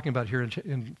love we're talking about here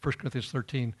in 1 Corinthians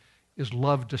 13 is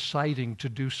love deciding to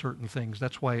do certain things.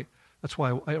 That's why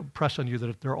I impress on you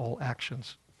that they're all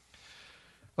actions.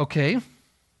 Okay.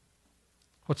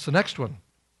 What's the next one?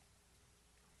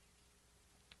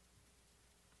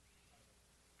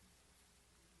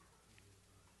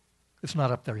 It's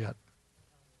not up there yet.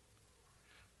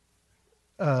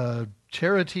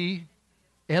 Charity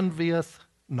envieth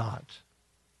not,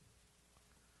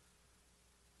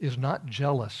 is not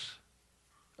jealous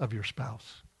of your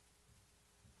spouse.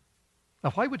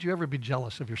 Now, why would you ever be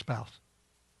jealous of your spouse?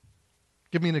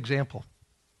 Give me an example.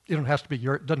 It doesn't have to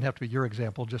be your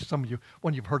example, just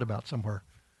one you've heard about somewhere.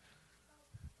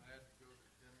 I had to go to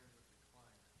dinner with the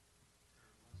client, or lunch with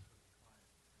the client, and my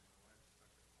wife's stuck at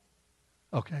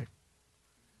home. Okay.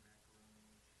 Eating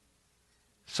macaroni.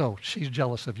 So she's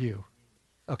jealous of you.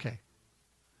 Okay.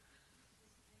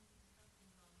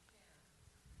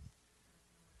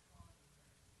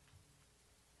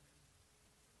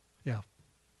 Yeah.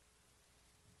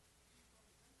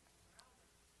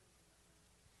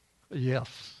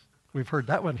 Yes. We've heard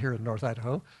that one here in North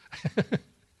Idaho.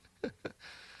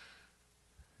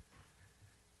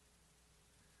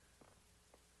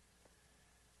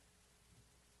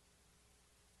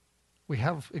 We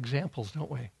have examples,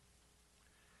 don't we?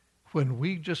 When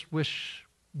we just wish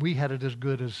we had it as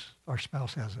good as our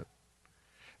spouse has it.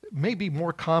 It may be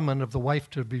more common of the wife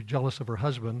to be jealous of her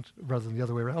husband rather than the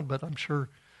other way around, but I'm sure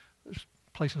there's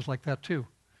places like that too.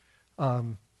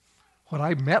 When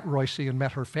I met Royce and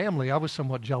met her family, I was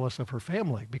somewhat jealous of her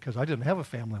family because I didn't have a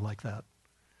family like that.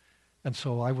 And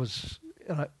so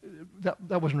that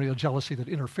wasn't really a jealousy that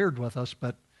interfered with us,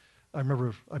 but I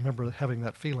remember having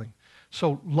that feeling.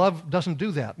 So love doesn't do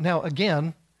that. Now,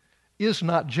 again, is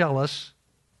not jealous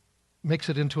makes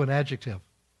it into an adjective.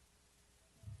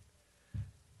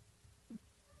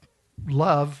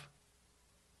 Love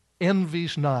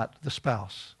envies not the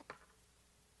spouse.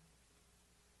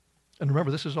 And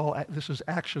remember, this is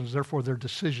actions, therefore they're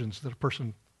decisions that a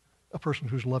person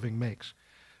who's loving makes.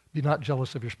 Be not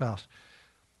jealous of your spouse.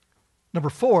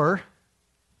 Number 4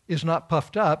 is not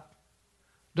puffed up,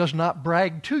 does not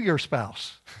brag to your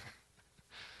spouse.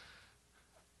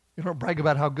 You don't brag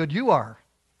about how good you are.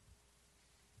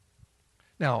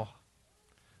 Now,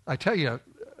 I tell you,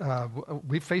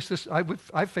 we've faced this.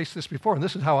 I've faced this before, and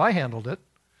this is how I handled it.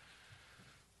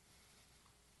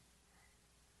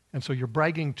 And so you're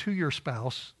bragging to your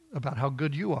spouse about how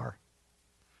good you are.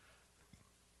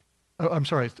 I'm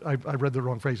sorry, I read the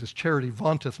wrong phrase. It's charity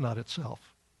vaunteth not itself.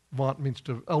 Vaunt means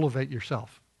to elevate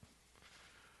yourself.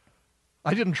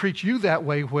 I didn't treat you that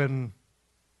way when...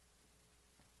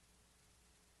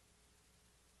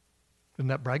 Isn't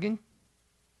that bragging?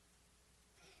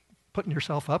 Putting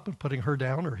yourself up and putting her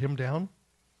down or him down?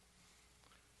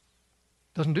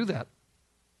 Doesn't do that.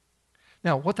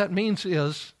 Now, what that means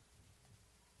is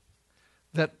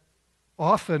that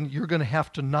often you're going to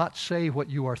have to not say what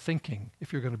you are thinking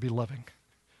if you're going to be loving.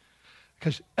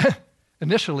 Because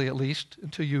initially, at least,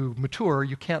 until you mature,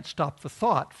 you can't stop the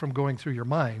thought from going through your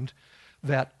mind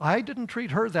that I didn't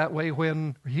treat her that way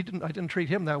when I didn't treat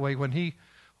him that way when he...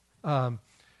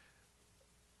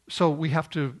 So we have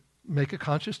to make a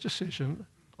conscious decision.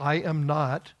 I am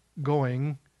not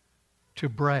going to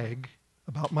brag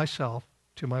about myself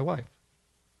to my wife.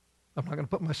 I'm not going to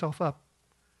put myself up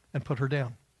and put her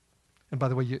down. And by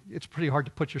the way, it's pretty hard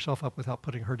to put yourself up without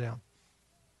putting her down.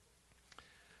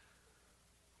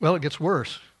 Well, it gets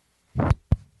worse.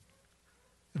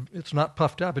 It's not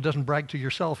puffed up. It doesn't brag to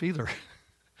yourself either.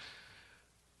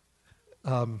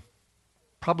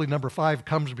 Probably number 5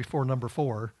 comes before number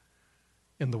 4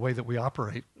 in the way that we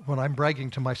operate. When I'm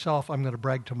bragging to myself, I'm going to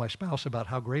brag to my spouse about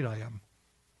how great I am.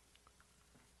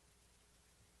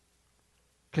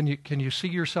 Can you see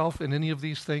yourself in any of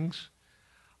these things?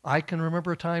 I can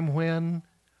remember a time when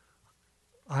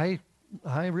I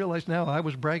realize now I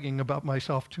was bragging about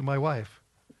myself to my wife.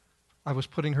 I was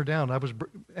putting her down.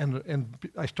 And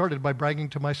I started by bragging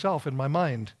to myself in my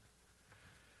mind.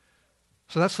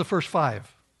 So that's the first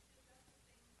 5.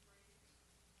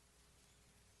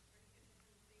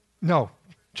 No,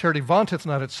 charity vaunteth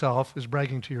not itself is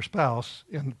bragging to your spouse,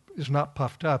 and is not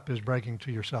puffed up is bragging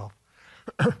to yourself.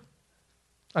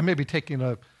 I may be taking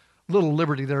a little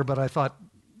liberty there, but I thought,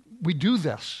 we do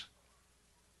this.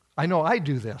 I know I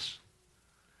do this.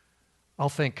 I'll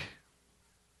think,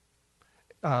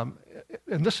 and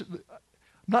this,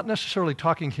 not necessarily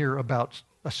talking here about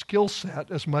a skill set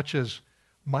as much as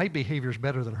my behavior is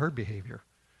better than her behavior,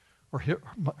 or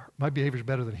my behavior is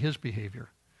better than his behavior.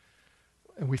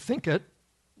 And we think it,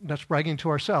 that's bragging to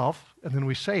ourselves, and then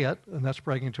we say it, and that's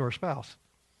bragging to our spouse.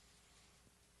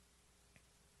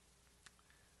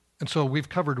 And so we've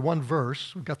covered one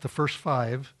verse. We've got the first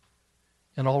 5,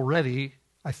 and already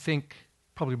I think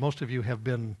probably most of you have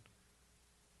been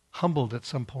humbled at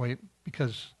some point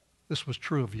because this was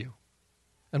true of you.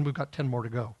 And we've got 10 more to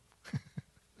go.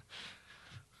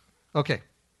 Okay.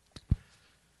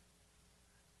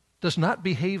 Does not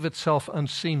behave itself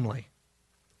unseemly.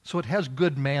 So it has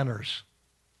good manners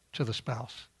to the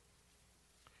spouse.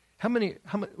 How many,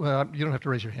 well, you don't have to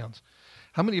raise your hands.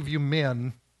 How many of you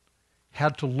men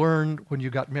had to learn when you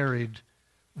got married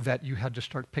that you had to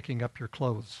start picking up your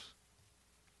clothes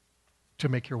to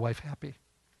make your wife happy?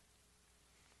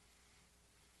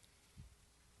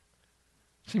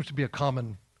 Seems to be a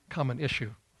common issue.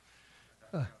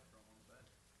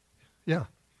 Yeah.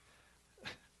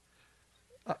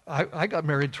 I got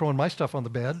married throwing my stuff on the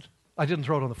bed. I didn't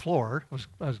throw it on the floor. I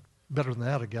was better than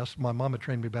that, I guess. My mom had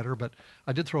trained me better, but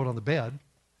I did throw it on the bed.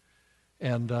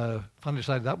 And finally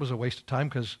decided that was a waste of time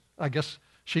because I guess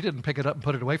she didn't pick it up and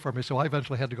put it away for me, so I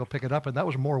eventually had to go pick it up, and that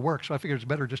was more work, so I figured it's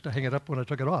better just to hang it up when I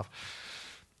took it off.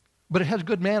 But it has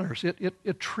good manners.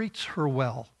 It treats her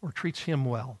well, or treats him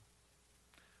well.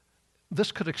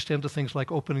 This could extend to things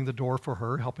like opening the door for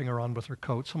her, helping her on with her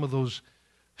coat, some of those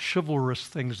chivalrous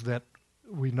things that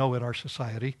we know in our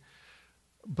society.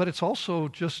 But it's also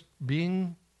just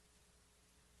being,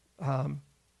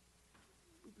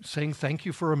 saying thank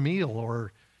you for a meal,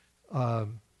 or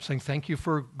saying thank you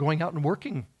for going out and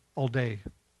working all day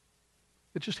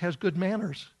It just has good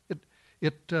manners.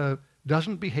 It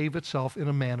doesn't behave itself in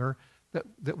a manner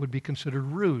that would be considered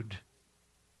rude.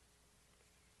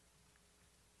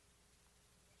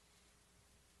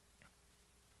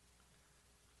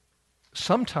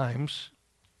 Sometimes,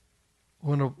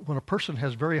 when a person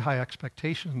has very high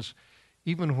expectations,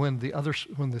 even when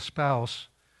the spouse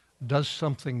does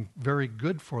something very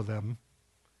good for them,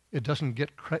 it doesn't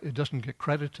get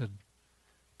credited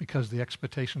because the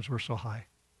expectations were so high,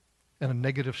 and a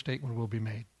negative statement will be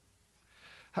made.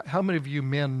 How many of you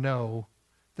men know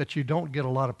that you don't get a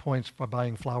lot of points by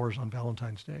buying flowers on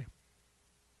Valentine's Day?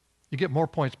 You get more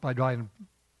points by buying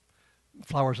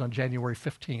flowers on January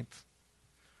 15th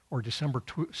or December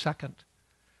 2nd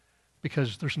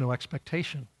because there's no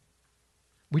expectation.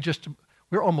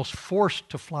 We're almost forced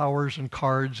to flowers and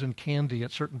cards and candy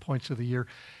at certain points of the year.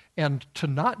 And to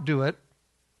not do it,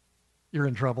 you're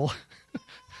in trouble.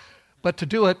 But to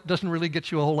do it doesn't really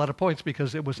get you a whole lot of points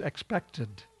because it was expected.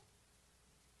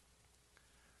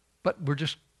 But we're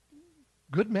just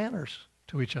good manners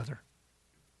to each other.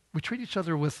 We treat each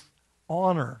other with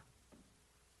honor.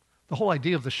 The whole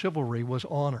idea of the chivalry was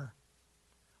honor.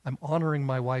 I'm honoring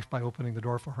my wife by opening the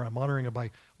door for her. I'm honoring her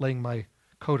by laying my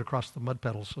coat across the mud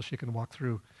puddles so she can walk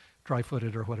through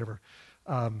dry-footed or whatever.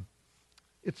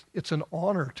 It's an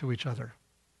honor to each other.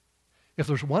 If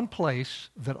there's one place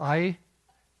that I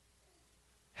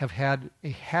have had a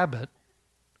habit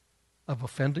of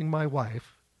offending my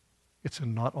wife, it's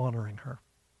in not honoring her.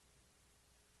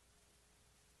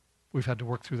 We've had to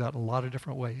work through that in a lot of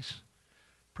different ways.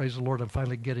 Praise the Lord, I'm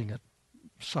finally getting it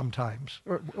sometimes.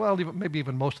 Maybe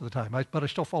even most of the time. But I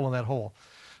still fall in that hole.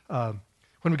 When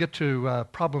we get to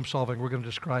problem solving, we're going to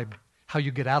describe how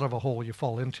you get out of a hole you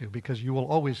fall into, because you will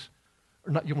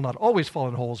not always fall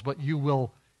in holes, but you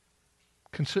will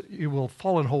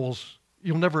fall in holes.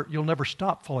 You'll never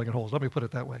stop falling in holes. Let me put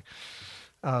it that way.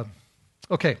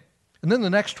 Okay, and then the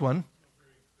next one.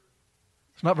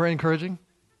 It's not very encouraging.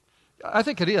 I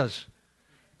think it is.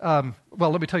 Well,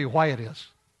 let me tell you why it is.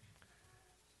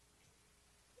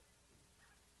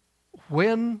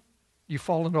 When you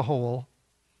fall in a hole,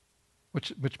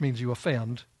 which means you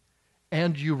offend,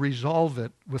 and you resolve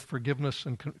it with forgiveness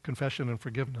and confession and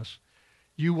forgiveness,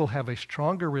 you will have a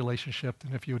stronger relationship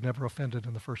than if you had never offended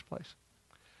in the first place.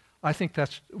 I think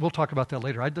we'll talk about that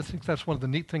later. I just think that's one of the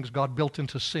neat things God built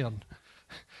into sin.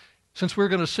 Since we're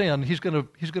going to sin, He's going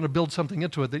to build something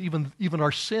into it that even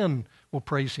our sin will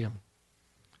praise Him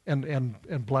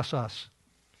and bless us.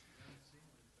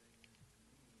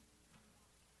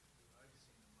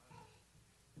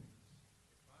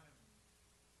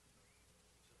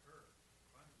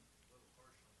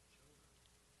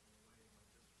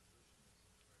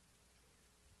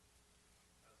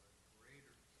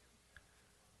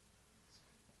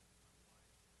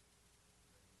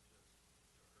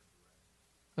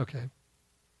 Okay.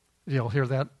 You'll hear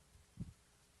that?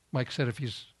 Mike said if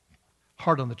he's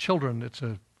hard on the children, it's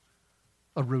a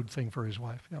rude thing for his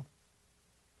wife. Yeah.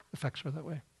 Affects her that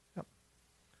way. Yep.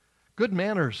 Good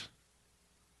manners.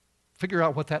 Figure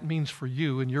out what that means for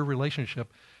you in your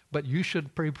relationship, but you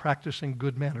should be practicing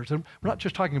good manners. And we're not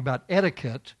just talking about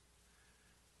etiquette,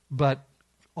 but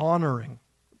honoring.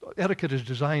 Etiquette is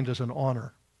designed as an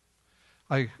honor.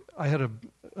 I had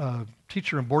a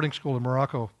teacher in boarding school in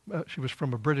Morocco. She was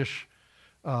from a British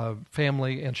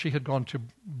family, and she had gone to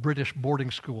British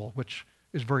boarding school, which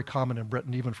is very common in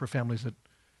Britain, even for families that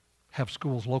have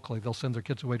schools locally. They'll send their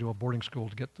kids away to a boarding school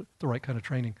to get the right kind of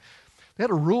training. They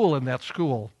had a rule in that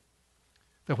school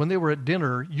that when they were at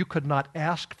dinner, you could not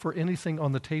ask for anything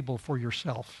on the table for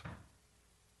yourself.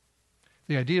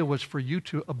 The idea was for you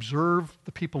to observe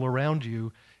the people around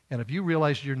you, and if you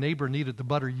realized your neighbor needed the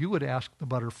butter, you would ask the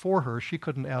butter for her. She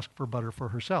couldn't ask for butter for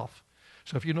herself.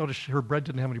 So if you noticed her bread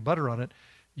didn't have any butter on it,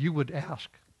 you would ask.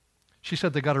 She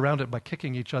said they got around it by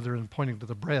kicking each other and pointing to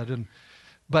the bread.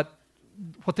 But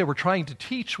what they were trying to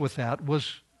teach with that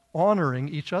was honoring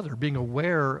each other, being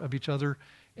aware of each other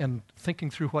and thinking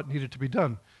through what needed to be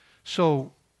done.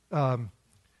 So it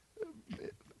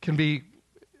can be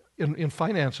in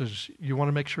finances, you want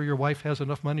to make sure your wife has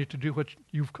enough money to do what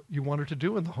you want her to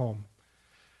do in the home.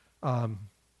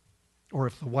 Or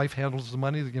if the wife handles the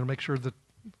money, make sure that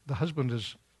the husband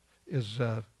is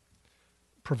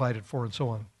provided for and so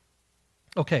on.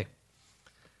 Okay.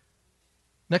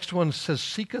 Next one says,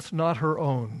 seeketh not her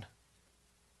own.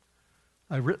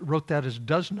 I wrote that as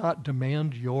does not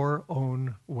demand your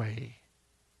own way.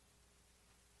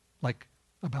 Like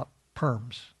about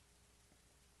perms.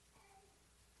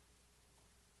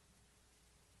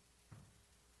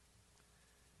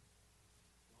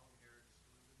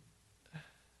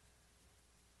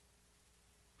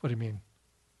 What do you mean?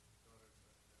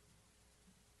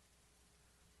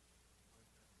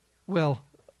 Well,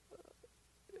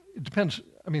 it depends.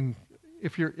 I mean,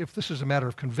 if this is a matter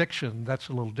of conviction, that's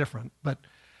a little different. But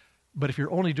if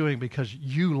you're only doing it because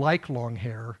you like long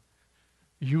hair,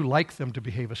 you like them to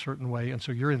behave a certain way, and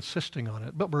so you're insisting on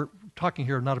it. But we're talking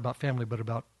here not about family, but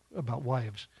about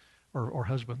wives or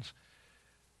husbands.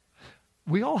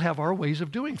 We all have our ways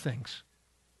of doing things.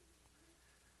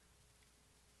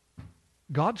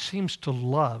 God seems to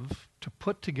love to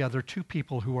put together two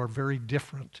people who are very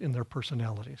different in their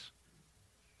personalities.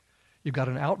 You've got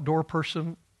an outdoor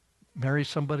person, marry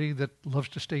somebody that loves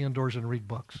to stay indoors and read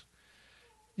books.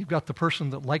 You've got the person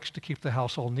that likes to keep the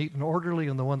house all neat and orderly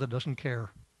and the one that doesn't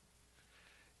care.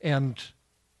 And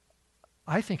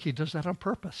I think he does that on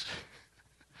purpose.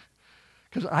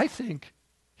 Because I think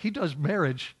he does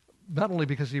marriage not only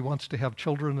because he wants to have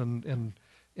children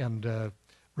and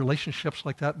relationships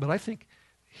like that, but I think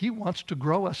he wants to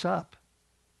grow us up.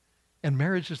 And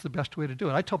marriage is the best way to do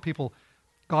it. I tell people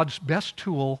God's best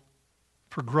tool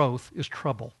for growth is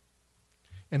trouble.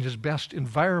 And his best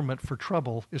environment for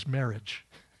trouble is marriage.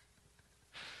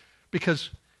 Because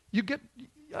you go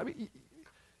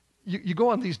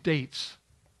on these dates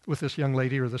with this young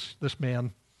lady or this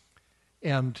man,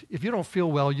 and if you don't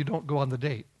feel well, you don't go on the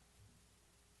date.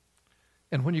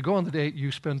 And when you go on the date,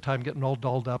 you spend time getting all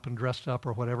dolled up and dressed up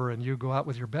or whatever, and you go out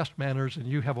with your best manners and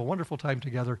you have a wonderful time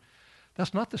together.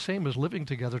 That's not the same as living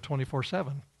together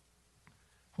 24/7.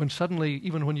 When suddenly,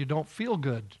 even when you don't feel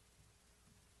good,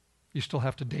 you still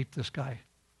have to date this guy.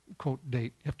 Quote,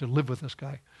 date. You have to live with this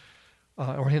guy.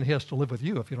 Or he has to live with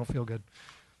you if you don't feel good.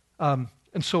 And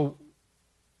so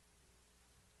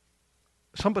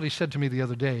somebody said to me the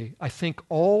other day, I think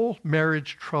all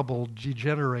marriage trouble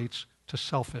degenerates to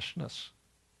selfishness.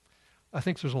 I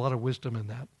think there's a lot of wisdom in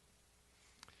that.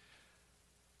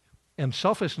 And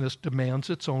selfishness demands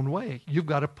its own way. You've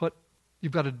got to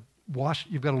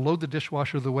load the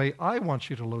dishwasher the way I want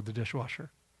you to load the dishwasher.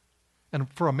 And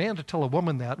for a man to tell a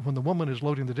woman that when the woman is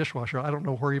loading the dishwasher, I don't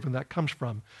know where even that comes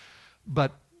from.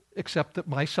 But except that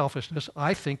my selfishness,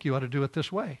 I think you ought to do it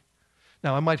this way.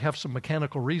 Now, I might have some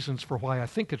mechanical reasons for why I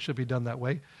think it should be done that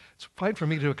way. It's fine for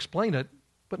me to explain it,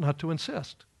 but not to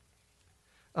insist.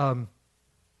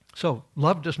 So,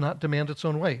 love does not demand its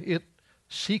own way. It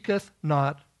seeketh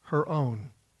not her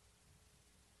own.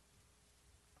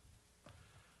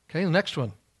 Okay, the next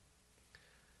one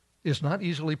is not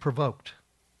easily provoked.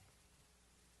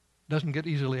 Doesn't get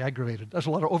easily aggravated. There's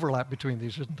a lot of overlap between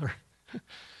these, isn't there?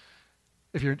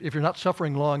 If you're not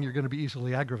suffering long, you're going to be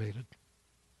easily aggravated.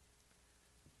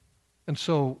 And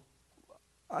so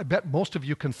I bet most of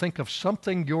you can think of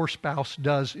something your spouse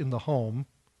does in the home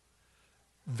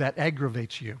that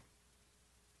aggravates you.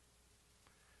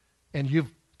 And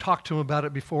you've talked to them about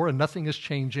it before and nothing is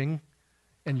changing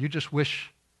and you just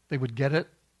wish they would get it.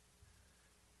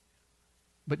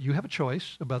 But you have a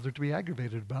choice of whether to be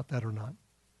aggravated about that or not.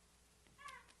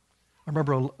 I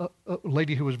remember a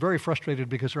lady who was very frustrated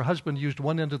because her husband used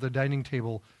one end of the dining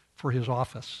table for his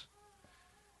office.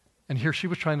 And here she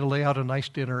was trying to lay out a nice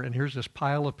dinner, and here's this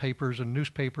pile of papers and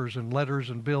newspapers and letters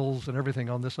and bills and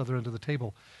everything on this other end of the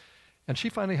table. And she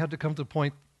finally had to come to the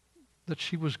point that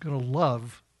she was going to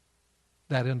love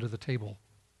that end of the table.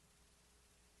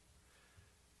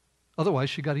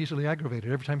 Otherwise, she got easily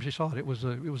aggravated. Every time she saw it, it was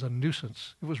a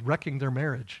nuisance. It was wrecking their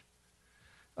marriage.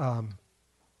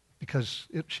 Because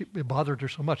it bothered her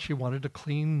so much. She wanted a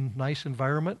clean, nice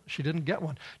environment. She didn't get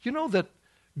one. You know that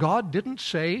God didn't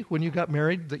say when you got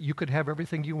married that you could have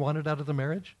everything you wanted out of the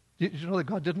marriage? Did you know that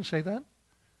God didn't say that?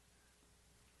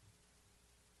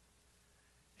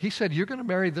 He said, you're going to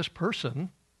marry this person,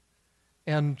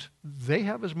 and they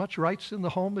have as much rights in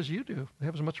the home as you do. They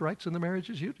have as much rights in the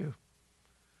marriage as you do.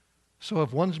 So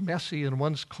if one's messy and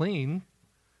one's clean,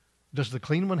 does the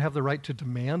clean one have the right to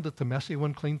demand that the messy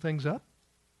one clean things up?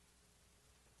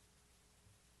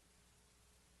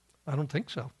 I don't think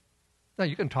so. Now,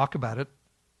 you can talk about it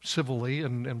civilly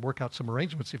and work out some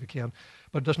arrangements if you can,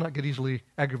 but it does not get easily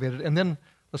aggravated. And then,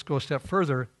 let's go a step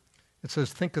further. It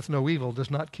says, thinketh no evil, does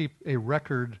not keep a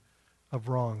record of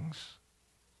wrongs.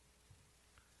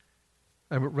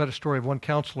 I read a story of one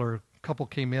counselor. A couple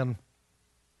came in,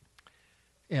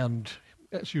 and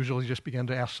as usual, he just began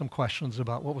to ask some questions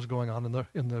about what was going on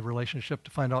in the relationship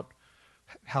to find out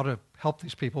how to help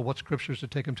these people, what scriptures to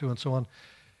take them to, and so on.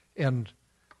 And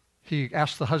he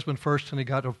asked the husband first, and he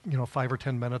got 5 or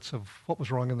 10 minutes of what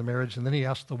was wrong in the marriage. And then he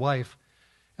asked the wife,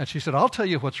 and she said, I'll tell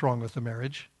you what's wrong with the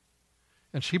marriage.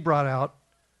 And she brought out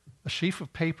a sheaf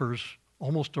of papers,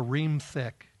 almost a ream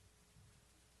thick,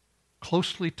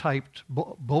 closely typed,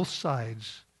 both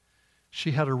sides.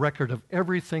 She had a record of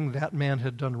everything that man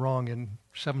had done wrong in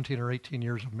 17 or 18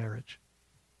 years of marriage.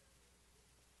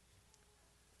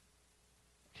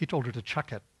 He told her to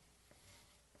chuck it.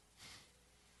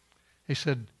 He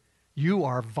said, you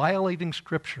are violating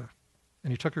Scripture.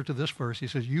 And he took her to this verse. He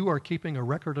says, you are keeping a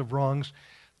record of wrongs.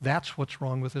 That's what's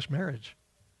wrong with this marriage.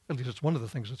 At least it's one of the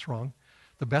things that's wrong.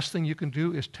 The best thing you can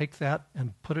do is take that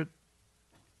and put it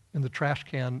in the trash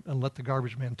can and let the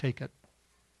garbage man take it.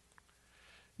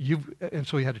 And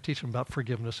so he had to teach him about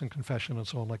forgiveness and confession and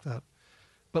so on like that.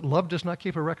 But love does not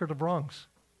keep a record of wrongs.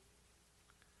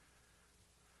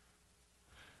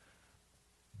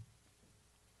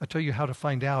 I tell you how to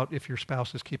find out if your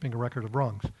spouse is keeping a record of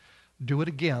wrongs. Do it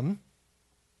again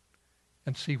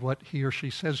and see what he or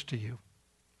she says to you.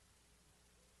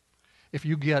 If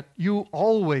you get, you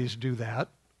always do that,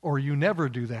 or you never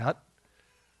do that,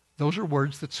 those are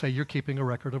words that say you're keeping a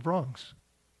record of wrongs.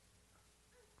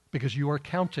 Because you are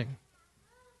counting.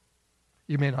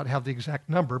 You may not have the exact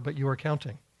number, but you are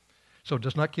counting. So it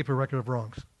does not keep a record of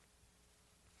wrongs.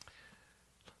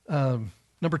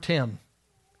 Number 10.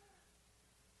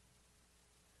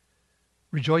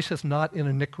 Rejoiceth not in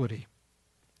iniquity.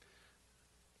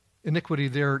 Iniquity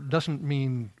there doesn't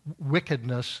mean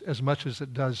wickedness as much as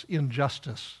it does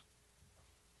injustice.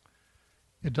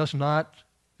 It does not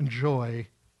enjoy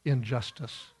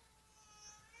injustice.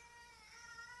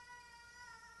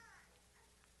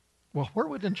 Well, where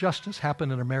would injustice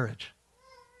happen in a marriage?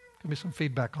 Give me some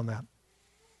feedback on that.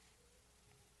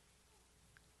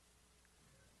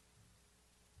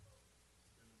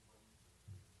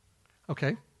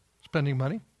 Okay, spending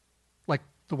money. Like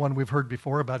the one we've heard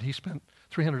before about he spent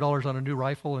 $300 on a new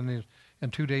rifle and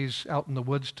 2 days out in the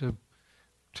woods to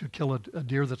kill a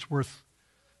deer that's worth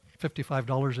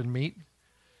 $55 in meat.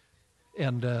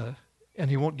 And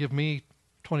he won't give me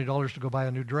 $20 to go buy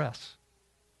a new dress.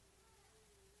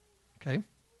 Okay.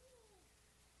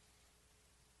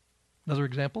 Another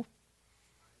example?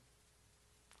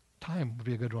 Time would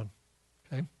be a good one.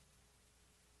 Okay.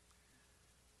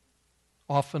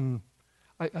 Often,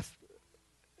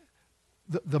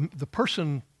 the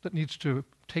person that needs to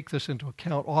take this into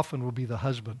account often will be the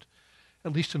husband.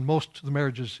 At least in most of the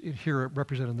marriages here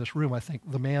represented in this room, I think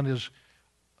the man is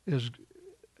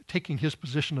taking his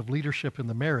position of leadership in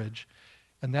the marriage,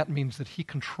 and that means that he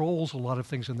controls a lot of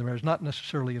things in the marriage, not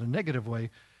necessarily in a negative way,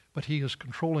 but he is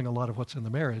controlling a lot of what's in the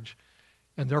marriage,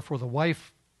 and therefore the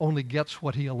wife only gets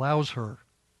what he allows her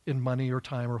in money or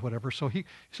time or whatever. So he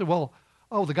said, well,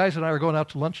 the guys and I are going out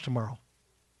to lunch tomorrow.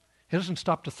 He doesn't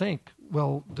stop to think,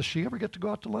 well, does she ever get to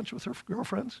go out to lunch with her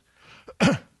girlfriends?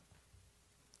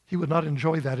 He would not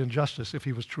enjoy that injustice if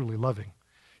he was truly loving.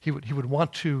 He would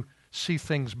want to see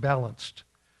things balanced.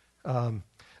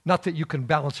 Not that you can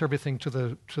balance everything to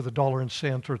the dollar and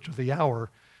cent or to the hour,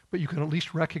 but you can at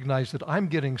least recognize that I'm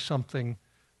getting something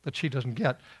that she doesn't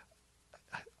get.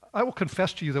 I will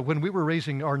confess to you that when we were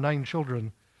raising our 9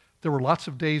 children, there were lots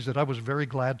of days that I was very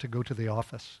glad to go to the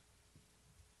office,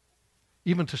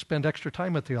 even to spend extra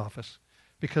time at the office,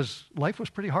 because life was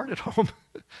pretty hard at home.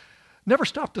 Never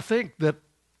stopped to think that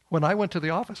when I went to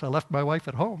the office, I left my wife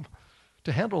at home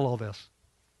to handle all this.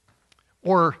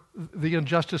 Or the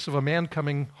injustice of a man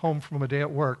coming home from a day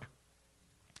at work,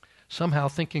 somehow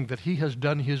thinking that he has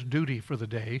done his duty for the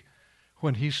day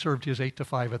when he served his 8 to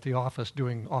 5 at the office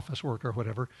doing office work or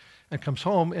whatever, and comes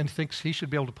home and thinks he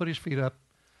should be able to put his feet up,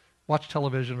 watch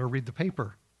television, or read the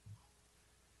paper.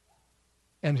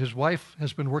 And his wife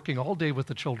has been working all day with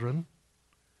the children,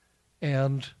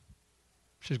 and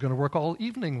she's going to work all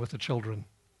evening with the children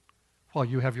while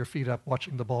you have your feet up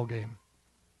watching the ball game.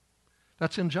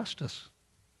 That's injustice.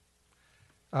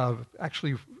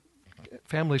 Actually,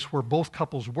 families where both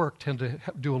couples work tend to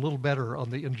do a little better on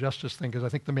the injustice thing, because I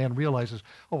think the man realizes,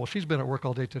 oh, well, she's been at work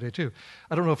all day today too.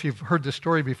 I don't know if you've heard this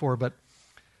story before, but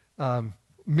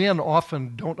men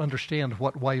often don't understand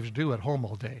what wives do at home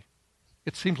all day.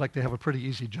 It seems like they have a pretty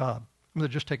easy job. I mean, they're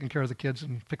just taking care of the kids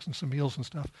and fixing some meals and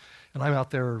stuff. And I'm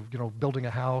out there, building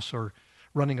a house or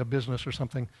running a business or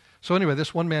something. So anyway,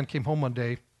 this one man came home one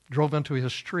day, drove into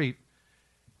his street,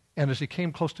 and as he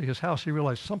came close to his house, he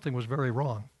realized something was very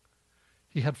wrong.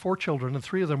 He had 4 children, and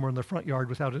 3 of them were in the front yard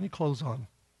without any clothes on.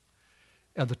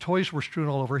 And the toys were strewn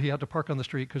all over. He had to park on the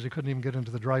street because he couldn't even get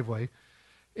into the driveway.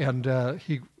 And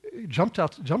he jumps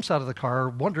out of the car,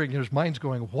 wondering, his mind's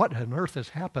going, what on earth has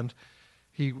happened?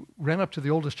 He ran up to the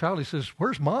oldest child. He says,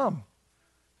 where's Mom?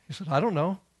 He said, I don't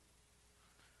know.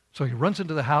 So he runs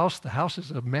into the house. The house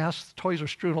is a mess. The toys are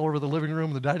strewn all over the living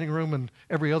room, the dining room, and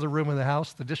every other room in the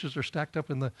house. The dishes are stacked up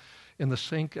in the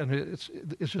sink, and it's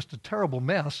just a terrible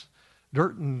mess.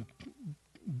 Dirt and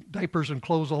diapers and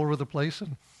clothes all over the place.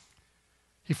 And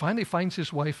he finally finds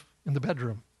his wife in the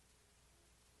bedroom,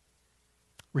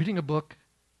 reading a book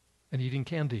and eating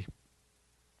candy.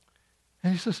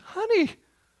 And he says, honey,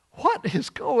 What is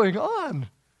going on?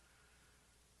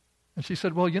 And she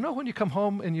said, well, you know when you come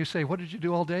home and you say, what did you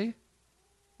do all day?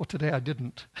 Well, today I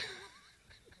didn't.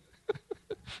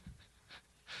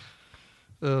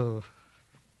 Oh,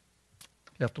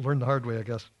 you have to learn the hard way, I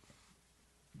guess.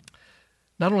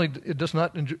 Not only it does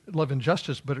not love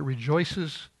injustice, but it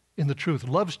rejoices in the truth,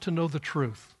 loves to know the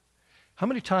truth. How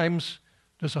many times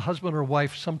does a husband or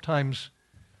wife sometimes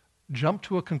jump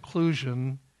to a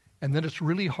conclusion and then it's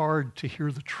really hard to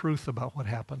hear the truth about what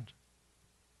happened?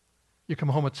 You come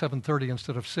home at 7:30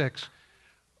 instead of 6,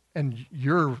 and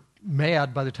you're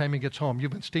mad by the time he gets home.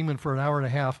 You've been steaming for an hour and a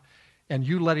half, and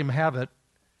you let him have it,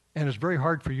 and it's very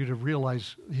hard for you to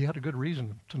realize he had a good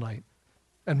reason tonight,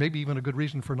 and maybe even a good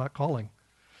reason for not calling.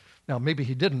 Now, maybe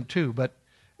he didn't too, but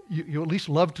you at least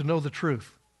love to know the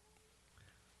truth.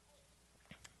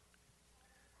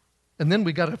 And then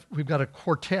we've got a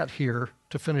quartet here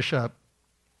to finish up.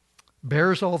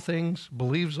 Bears all things,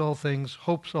 believes all things,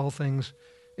 hopes all things,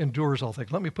 endures all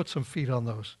things. Let me put some feet on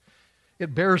those.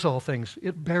 It bears all things.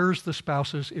 It bears the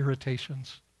spouse's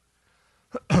irritations.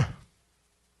 I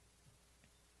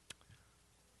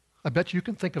bet you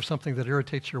can think of something that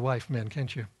irritates your wife, men,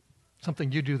 can't you?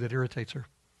 Something you do that irritates her.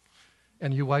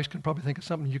 And you wives can probably think of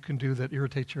something you can do that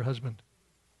irritates your husband.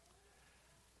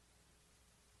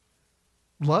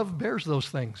 Love bears those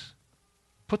things,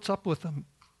 puts up with them,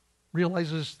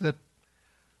 realizes that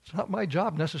it's not my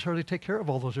job necessarily to take care of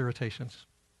all those irritations.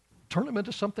 Turn them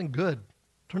into something good.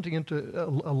 Turn it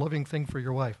into a loving thing for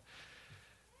your wife.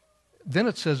 Then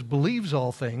it says, believes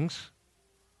all things.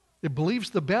 It believes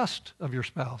the best of your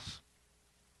spouse.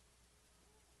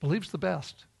 Believes the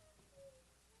best.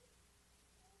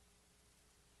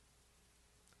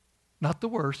 Not the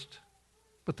worst,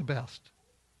 but the best.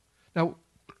 Now,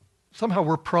 somehow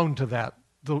we're prone to that,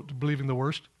 to believing the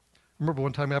worst. I remember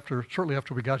one time shortly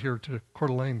after we got here to Coeur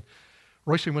d'Alene,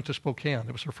 Royce went to Spokane.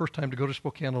 It was her first time to go to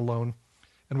Spokane alone.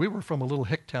 And we were from a little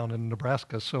hick town in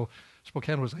Nebraska, so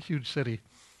Spokane was a huge city.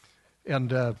 And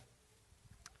this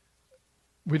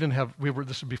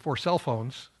was before cell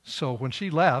phones, so when she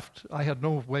left, I had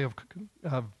no way of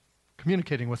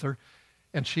communicating with her,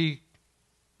 and she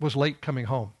was late coming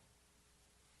home.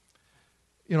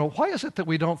 You know, why is it that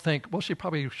we don't think, well, she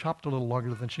probably shopped a little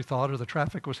longer than she thought, or the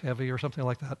traffic was heavy, or something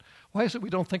like that? Why is it we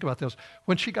don't think about this?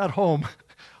 When she got home,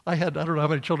 I don't know how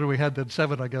many children we had then,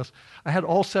 7, I guess. I had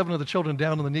all 7 of the children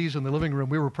down on the knees in the living room.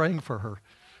 We were praying for her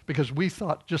because we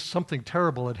thought just something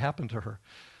terrible had happened to her.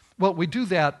 Well, we do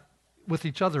that with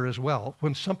each other as well.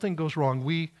 When something goes wrong,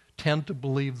 we tend to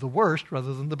believe the worst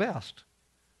rather than the best.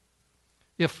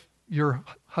 If your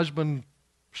husband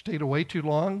stayed away too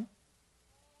long,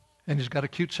 and he's got a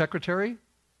cute secretary,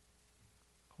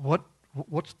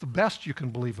 what's the best you can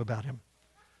believe about him?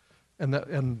 And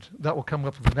that will come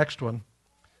up with the next one.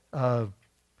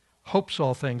 Hopes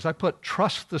all things. I put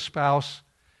trust the spouse,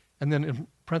 and then in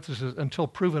parentheses, until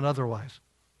proven otherwise.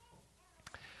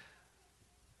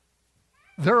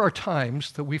 There are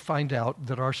times that we find out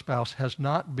that our spouse has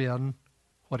not been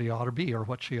what he ought to be or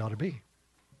what she ought to be.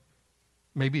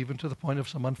 Maybe even to the point of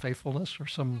some unfaithfulness or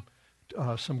some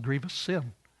grievous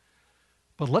sin.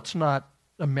 But let's not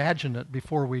imagine it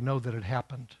before we know that it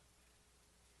happened.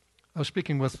 I was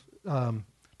speaking with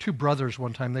 2 brothers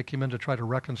one time. They came in to try to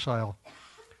reconcile.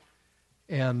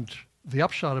 And the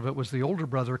upshot of it was the older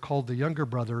brother called the younger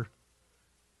brother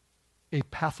a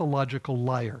pathological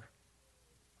liar.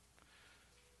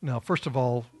 Now, first of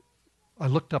all, I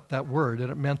looked up that word,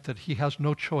 and it meant that he has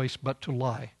no choice but to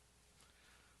lie.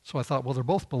 So I thought, well, they're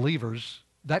both believers.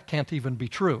 That can't even be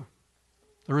true.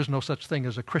 There is no such thing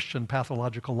as a Christian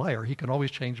pathological liar. He can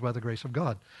always change by the grace of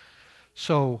God.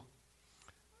 So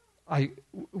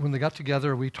when they got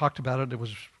together, we talked about it. It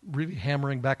was really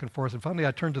hammering back and forth. And finally,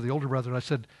 I turned to the older brother and I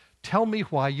said, tell me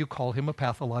why you call him a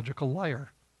pathological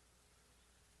liar.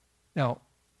 Now,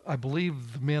 I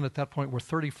believe the men at that point were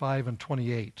 35 and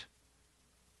 28.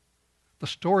 The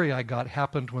story I got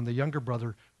happened when the younger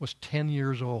brother was 10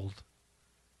 years old.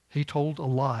 He told a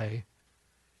lie,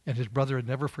 and his brother had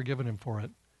never forgiven him for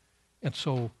it. And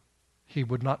so he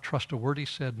would not trust a word he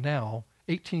said now,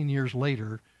 18 years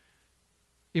later,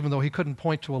 even though he couldn't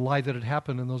point to a lie that had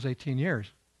happened in those 18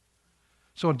 years.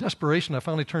 So in desperation, I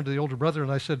finally turned to the older brother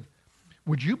and I said,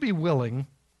 would you be willing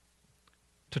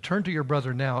to turn to your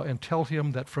brother now and tell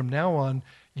him that from now on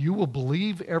you will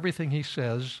believe everything he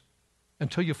says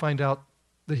until you find out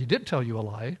that he did tell you a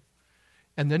lie,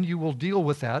 and then you will deal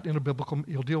with that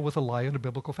you'll deal with a lie in a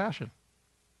biblical fashion.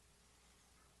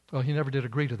 Well, he never did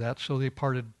agree to that, so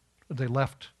they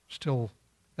left still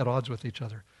at odds with each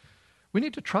other. We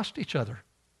need to trust each other.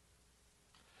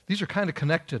 These are kind of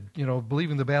connected,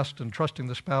 believing the best and trusting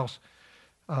the spouse.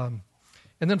 And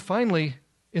then finally,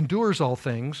 endures all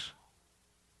things,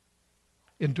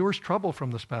 endures trouble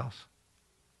from the spouse.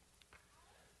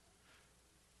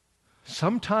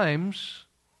 Sometimes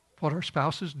what our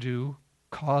spouses do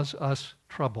cause us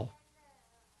trouble.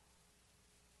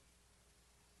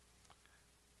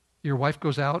 Your wife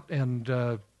goes out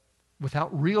and without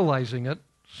realizing it,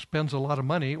 spends a lot of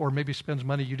money, or maybe spends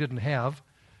money you didn't have.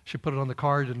 She put it on the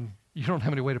card and you don't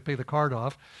have any way to pay the card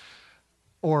off.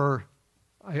 Or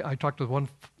I talked with one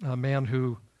man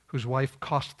whose wife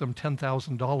cost them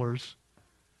 $10,000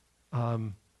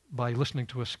 by listening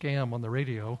to a scam on the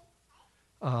radio.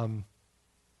 And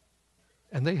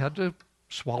they had to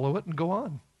swallow it and go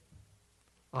on.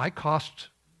 I cost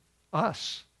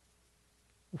us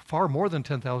far more than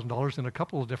 $10,000 in a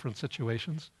couple of different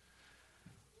situations.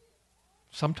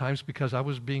 Sometimes because I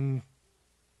was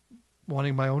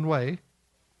wanting my own way.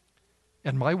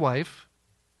 And my wife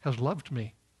has loved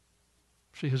me.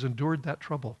 She has endured that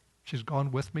trouble. She's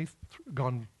gone with me,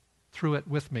 gone through it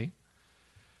with me.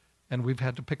 And we've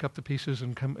had to pick up the pieces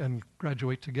and come and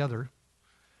graduate together.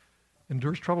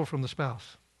 Endures trouble from the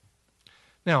spouse.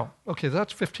 Now, okay,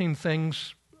 that's 15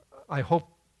 things. I hope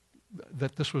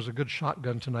that this was a good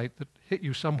shotgun tonight that hit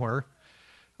you somewhere.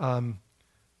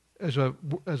 As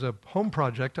a home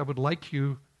project, I would like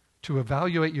you to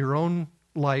evaluate your own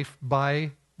life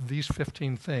by these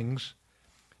 15 things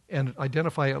and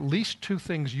identify at least 2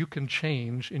 things you can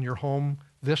change in your home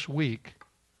this week.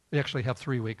 We actually have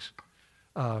 3 weeks.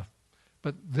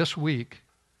 But this week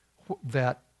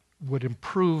that would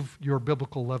improve your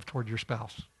biblical love toward your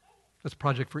spouse. That's a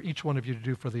project for each one of you to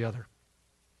do for the other.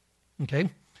 Okay?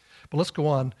 But let's go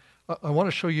on. I want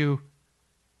to show you,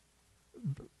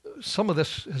 some of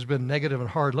this has been negative and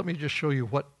hard. Let me just show you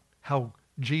how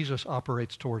Jesus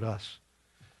operates toward us.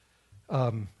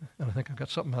 And I think I've got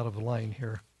something out of the line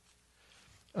here.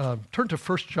 Turn to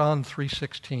 1 John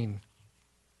 3:16.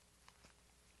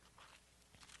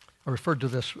 I referred to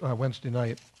this Wednesday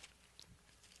night.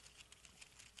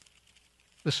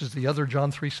 This is the other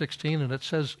John 3:16, and it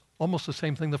says almost the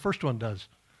same thing the first one does.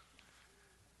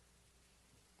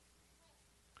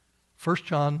 1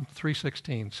 John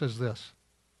 3:16 says this: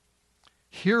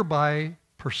 "Hereby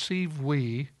perceive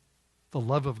we the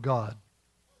love of God,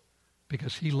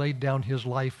 because he laid down his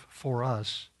life for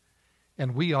us,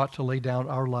 and we ought to lay down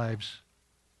our lives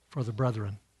for the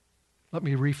brethren." Let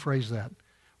me rephrase that.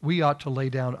 We ought to lay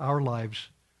down our lives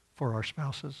for our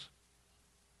spouses.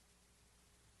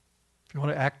 If you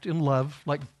want to act in love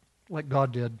like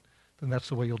God did, then that's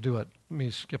the way you'll do it. Let me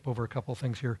skip over a couple of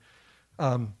things here.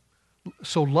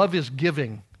 So love is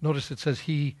giving. Notice it says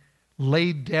he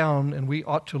laid down, and we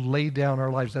ought to lay down our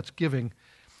lives. That's giving.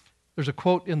 There's a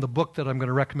quote in the book that I'm going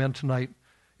to recommend tonight.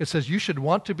 It says, "You should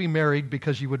want to be married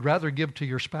because you would rather give to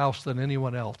your spouse than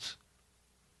anyone else."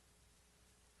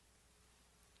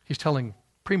 He's telling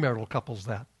premarital couples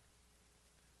that.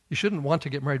 You shouldn't want to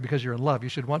get married because you're in love. You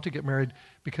should want to get married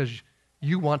because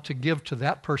you want to give to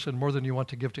that person more than you want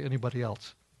to give to anybody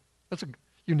else. That's a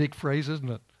unique phrase, isn't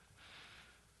it?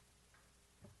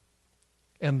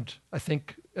 And I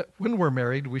think when we're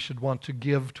married, we should want to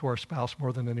give to our spouse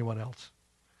more than anyone else.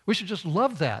 We should just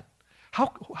love that.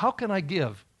 How can I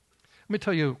give? Let me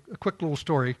tell you a quick little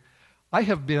story. I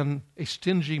have been a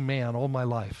stingy man all my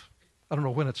life. I don't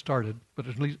know when it started, but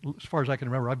at least as far as I can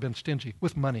remember, I've been stingy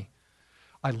with money.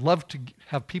 I love to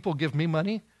have people give me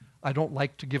money. I don't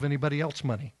like to give anybody else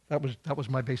money. That was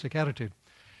my basic attitude.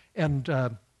 And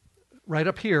right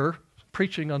up here,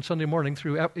 preaching on Sunday morning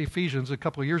through Ephesians a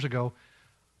couple of years ago,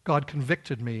 God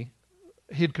convicted me.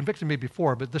 He had convicted me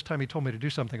before, but this time he told me to do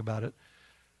something about it.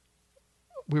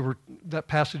 That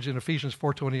passage in Ephesians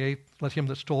 4:28, "Let him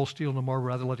that stole steal no more,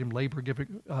 rather let him labor,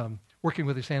 working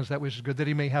with his hands that which is good, that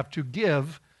he may have to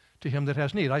give to him that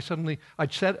has need." I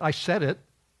said it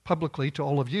publicly to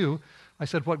all of you. I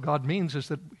said what God means is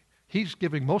that he's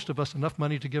giving most of us enough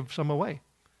money to give some away.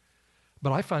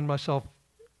 But I find myself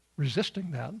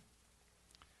resisting that.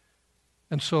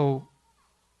 And so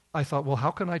I thought, well,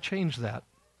 how can I change that?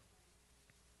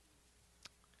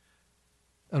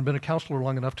 I've been a counselor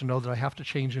long enough to know that I have to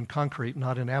change in concrete,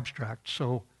 not in abstract.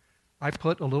 So I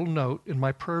put a little note in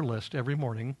my prayer list every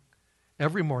morning.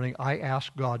 Every morning I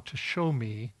ask God to show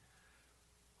me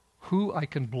who I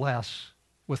can bless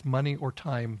with money or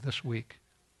time this week.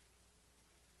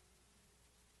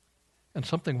 And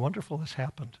something wonderful has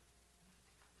happened.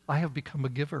 I have become a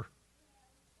giver,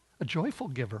 a joyful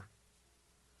giver.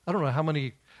 I don't know how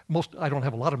many, I don't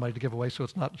have a lot of money to give away, so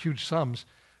it's not huge sums.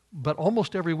 But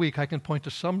almost every week I can point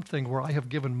to something where I have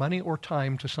given money or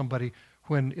time to somebody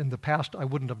when in the past I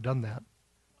wouldn't have done that.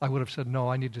 I would have said, no,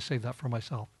 I need to save that for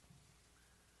myself.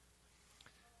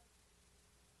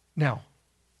 Now,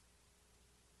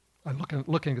 I'm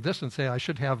looking at this and say I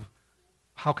should have,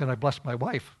 how can I bless my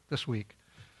wife this week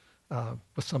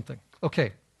with something?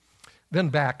 Okay, then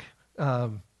back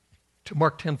to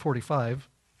Mark 10:45.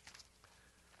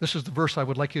 This is the verse I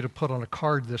would like you to put on a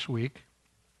card this week.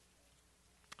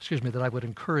 Excuse me, that I would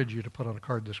encourage you to put on a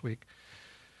card this week.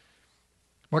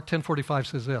 Mark 10:45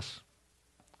 says this,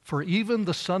 "For even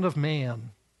the Son of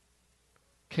Man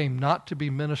came not to be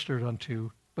ministered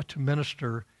unto, but to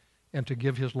minister and to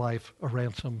give his life a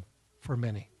ransom for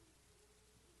many."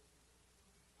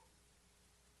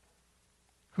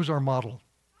 Who's our model?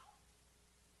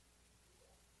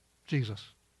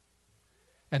 Jesus.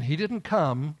 And he didn't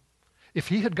come, if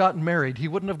he had gotten married, he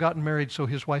wouldn't have gotten married so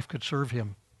his wife could serve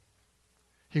him.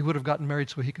 He would have gotten married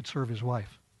so he could serve his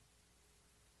wife.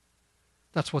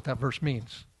 That's what that verse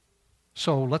means.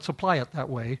 So let's apply it that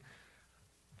way.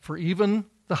 For even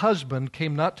the husband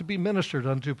came not to be ministered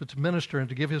unto, but to minister and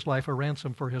to give his life a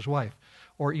ransom for his wife.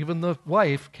 Or even the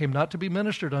wife came not to be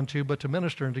ministered unto, but to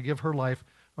minister and to give her life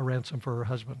a ransom for her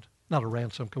husband. Not a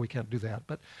ransom, because we can't do that,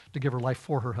 but to give her life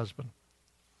for her husband.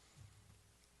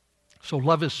 So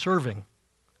love is serving.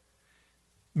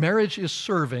 Marriage is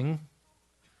serving,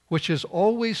 which is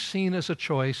always seen as a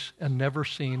choice and never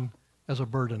seen as a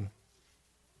burden.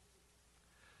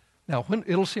 Now,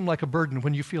 it'll seem like a burden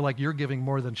when you feel like you're giving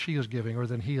more than she is giving or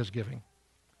than he is giving.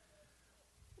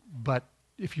 But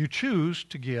if you choose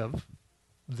to give,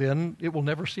 then it will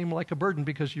never seem like a burden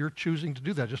because you're choosing to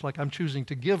do that. Just like I'm choosing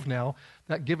to give now,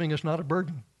 that giving is not a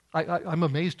burden. I'm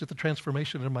amazed at the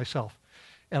transformation in myself.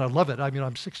 And I love it. I mean,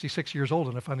 I'm 66 years old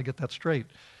and I finally get that straight.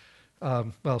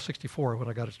 64 when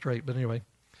I got it straight, but anyway.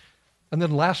 And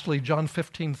then lastly, John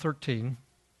 15:13.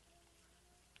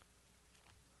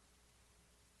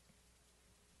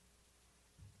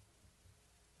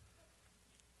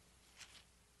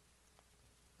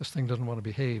 This thing doesn't want to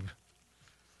behave.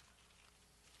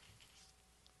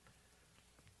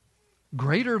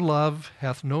 Greater love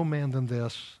hath no man than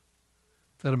this,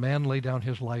 that a man lay down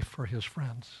his life for his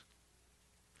friends.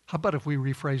 How about if we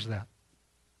rephrase that?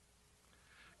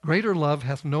 Greater love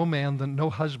hath no man than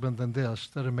no husband than this,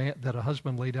 that a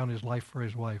husband lay down his life for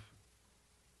his wife.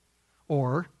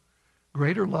 Or,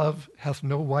 greater love hath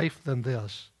no wife than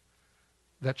this,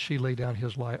 that she lay down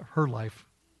her life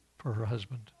for her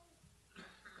husband.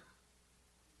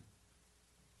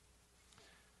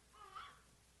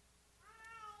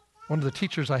 One of the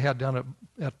teachers I had down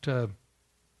at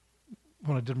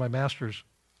when I did my master's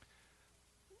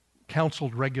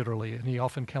counseled regularly, and he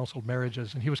often counseled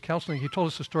marriages. And he told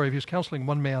us a story. He was counseling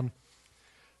one man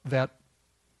that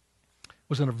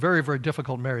was in a very, very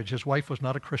difficult marriage. His wife was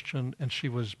not a Christian, and she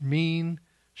was mean,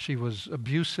 she was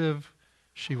abusive,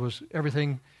 she was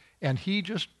everything. And he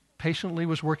just patiently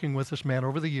was working with this man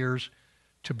over the years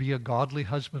to be a godly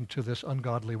husband to this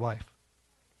ungodly wife.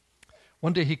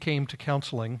 One day he came to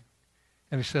counseling,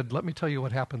 and he said, "Let me tell you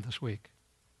what happened this week."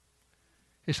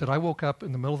 He said, "I woke up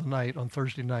in the middle of the night on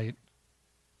Thursday night,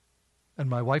 and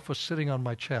my wife was sitting on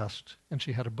my chest, and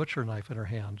she had a butcher knife in her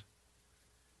hand.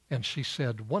 And she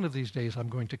said, 'One of these days I'm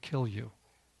going to kill you.'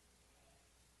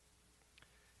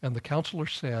 And the counselor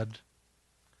said,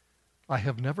 'I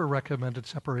have never recommended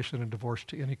separation and divorce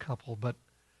to any couple, but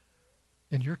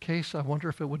in your case, I wonder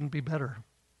if it wouldn't be better.'"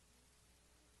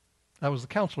 That was the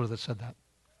counselor that said that.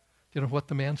 You know what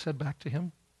the man said back to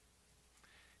him?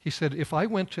 He said, "If I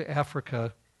went to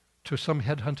Africa to some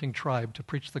headhunting tribe to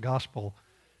preach the gospel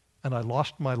and I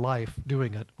lost my life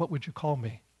doing it, what would you call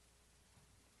me?"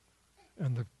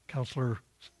 And the counselor,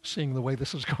 seeing the way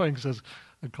this is going, says,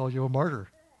 "I'd call you a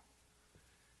martyr."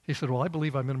 He said, "Well, I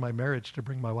believe I'm in my marriage to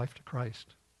bring my wife to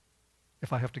Christ.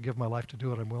 If I have to give my life to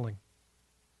do it, I'm willing."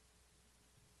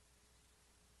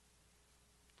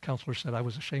 The counselor said, "I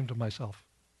was ashamed of myself."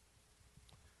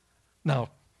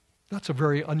 Now, that's a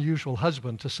very unusual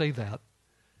husband to say that,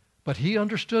 but he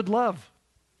understood love.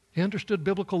 He understood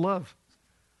biblical love.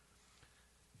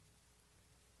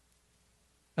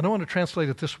 And I want to translate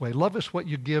it this way. Love is what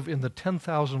you give in the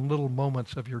 10,000 little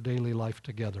moments of your daily life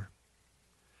together.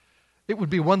 It would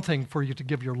be one thing for you to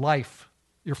give your life,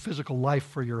 your physical life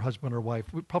for your husband or wife.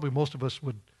 Probably most of us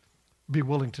would be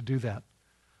willing to do that.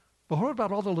 But what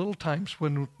about all the little times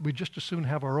when we just as soon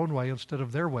have our own way instead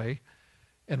of their way,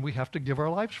 and we have to give our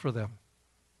lives for them?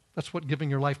 That's what giving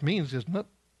your life means, isn't it?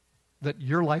 That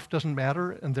your life doesn't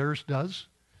matter and theirs does.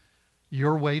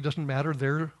 Your way doesn't matter,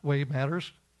 their way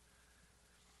matters.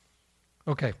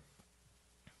 Okay.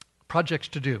 Projects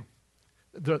to do.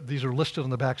 These are listed on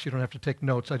the back so you don't have to take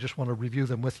notes. I just want to review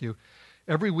them with you.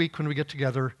 Every week when we get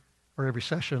together, or every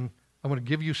session, I want to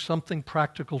give you something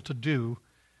practical to do,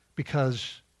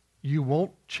 because you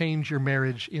won't change your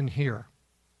marriage in here.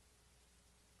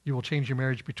 You will change your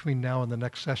marriage between now and the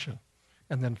next session,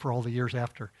 and then for all the years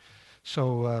after.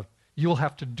 So you'll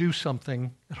have to do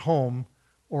something at home,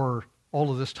 or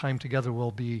all of this time together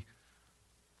will be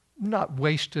not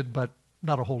wasted, but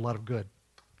not a whole lot of good.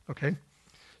 Okay?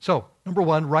 So, number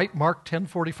one, write Mark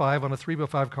 10:45 on a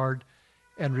 3x5 card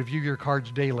and review your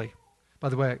cards daily. By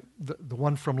the way, the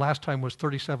one from last time was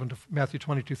Matthew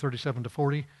 22:37 to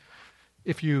 40.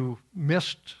 If you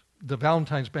missed the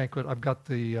Valentine's banquet, I've got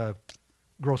the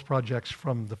growth projects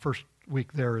from the first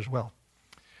week there as well.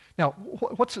 Now,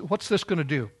 what's this going to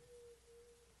do?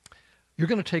 You're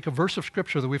going to take a verse of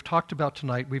Scripture that we've talked about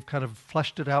tonight, we've kind of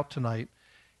fleshed it out tonight,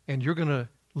 and you're going to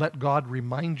let God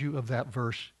remind you of that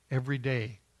verse every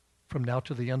day from now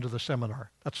to the end of the seminar.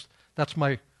 That's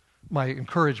my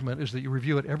encouragement, is that you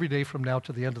review it every day from now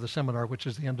to the end of the seminar, which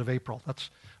is the end of April. That's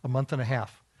a month and a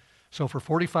half. So for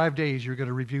 45 days, you're going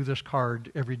to review this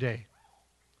card every day.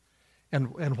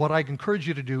 And what I encourage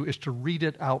you to do is to read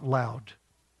it out loud.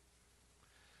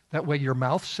 That way your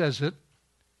mouth says it,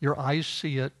 your eyes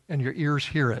see it, and your ears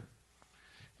hear it.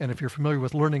 And if you're familiar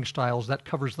with learning styles, that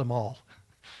covers them all.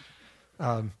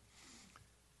 But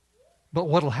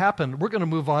what will happen, we're going to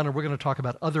move on and we're going to talk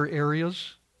about other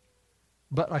areas,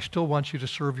 but I still want you to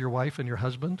serve your wife and your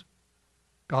husband.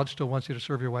 God still wants you to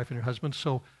serve your wife and your husband,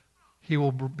 so he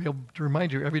will be able to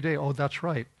remind you every day, oh, that's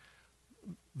right.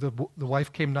 The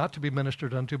wife came not to be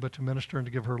ministered unto, but to minister and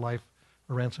to give her life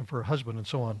a ransom for her husband, and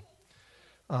so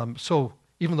on. So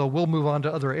even though we'll move on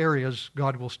to other areas,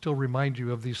 God will still remind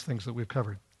you of these things that we've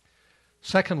covered.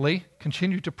 Secondly,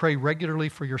 continue to pray regularly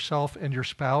for yourself and your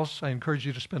spouse. I encourage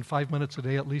you to spend 5 minutes a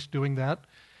day at least doing that,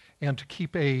 and to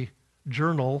keep a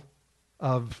journal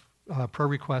of prayer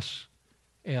requests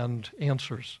and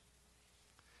answers.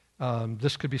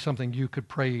 This could be something you could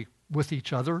pray with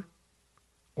each other,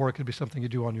 or it could be something you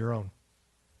do on your own.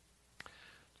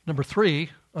 Number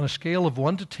 3, on a scale of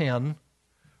 1 to 10,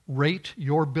 rate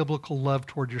your biblical love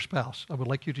toward your spouse. I would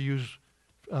like you to use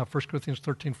 1 Corinthians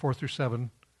 13, 4 through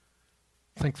 7.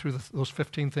 Think through those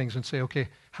 15 things and say, okay,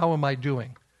 how am I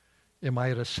doing? Am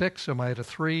I at a 6? Am I at a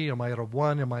 3? Am I at a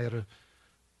 1? Am I at a...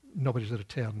 Nobody's at a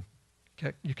 10.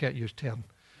 You can't use 10.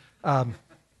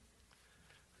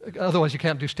 Otherwise, you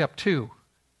can't do step 2.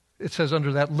 It says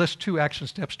under that, list 2 action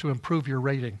steps to improve your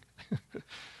rating.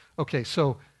 Okay,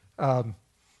 so what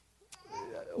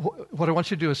I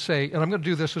want you to do is say, and I'm going to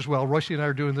do this as well. Royce and I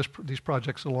are doing these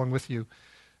projects along with you.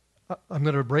 I'm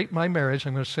going to rate my marriage.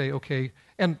 I'm going to say, okay,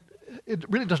 and it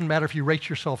really doesn't matter if you rate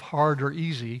yourself hard or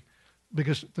easy,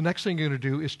 because the next thing you're going to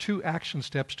do is 2 action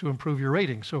steps to improve your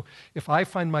rating. So if I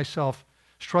find myself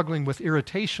struggling with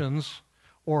irritations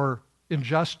or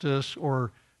injustice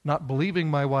or not believing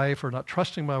my wife or not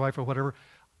trusting my wife or whatever,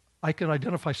 I can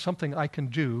identify something I can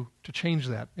do to change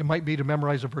that. It might be to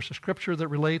memorize a verse of Scripture that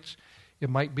relates. It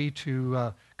might be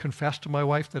to confess to my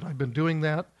wife that I've been doing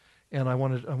that and I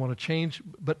want to change.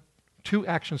 But 2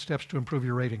 action steps to improve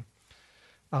your rating.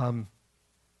 And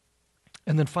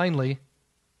then finally,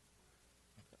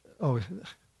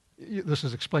 this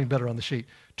is explained better on the sheet.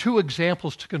 2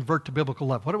 examples to convert to biblical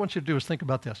love. What I want you to do is think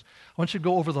about this. I want you to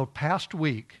go over the past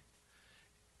week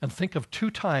and think of 2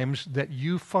 times that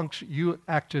you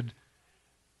acted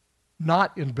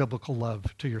not in biblical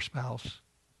love to your spouse.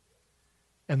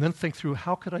 And then think through,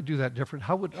 how could I do that different?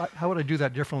 How would I do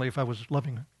that differently if I was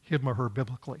loving him or her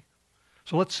biblically?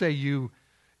 So let's say you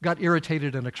got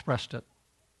irritated and expressed it.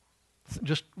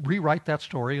 Just rewrite that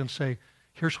story and say,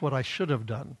 here's what I should have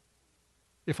done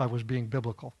if I was being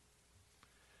biblical.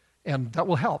 And that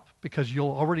will help, because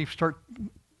you'll already start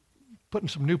putting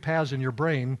some new paths in your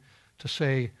brain to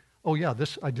say, oh yeah,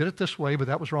 I did it this way, but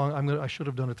that was wrong. I should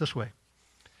have done it this way.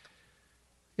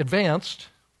 Advanced,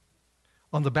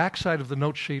 on the back side of the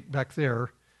note sheet back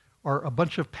there are a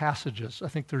bunch of passages. I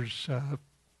think there's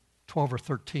 12 or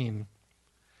 13.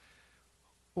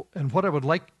 And what I would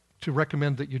like to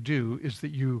recommend that you do is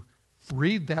that you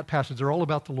read that passage. They're all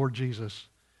about the Lord Jesus.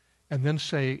 And then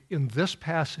say, in this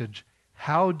passage,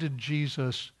 how did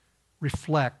Jesus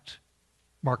reflect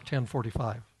Mark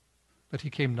 10:45? That he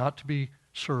came not to be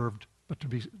served, but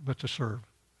to serve.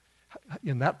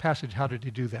 In that passage, how did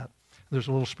he do that? There's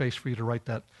a little space for you to write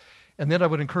that. And then I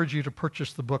would encourage you to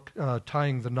purchase the book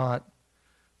Tying the Knot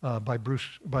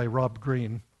by Rob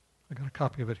Greene. I got a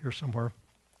copy of it here somewhere.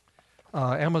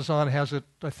 Amazon has it.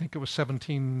 I think it was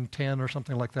 $17.10 or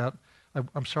something like that.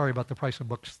 I'm sorry about the price of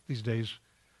books these days.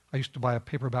 I used to buy a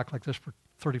paperback like this for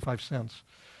 35 cents.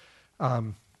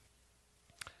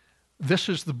 This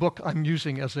is the book I'm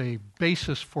using as a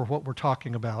basis for what we're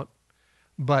talking about,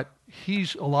 but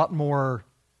he's a lot more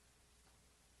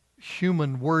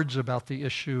human words about the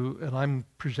issue, and I'm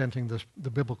presenting the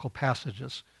biblical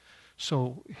passages.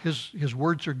 So his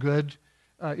words are good.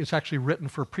 It's actually written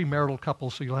for premarital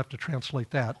couples, so you'll have to translate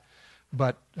that.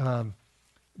 But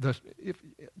if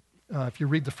you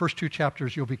read the first 2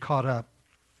 chapters, you'll be caught up.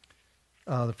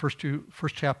 The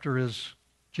first chapter is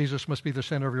Jesus must be the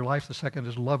center of your life. The second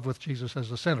is love with Jesus as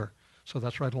the center. So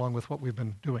that's right along with what we've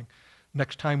been doing.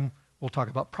 Next time we'll talk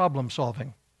about problem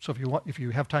solving. So if you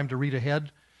have time to read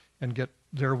ahead and get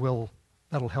there,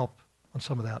 that'll help on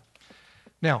some of that.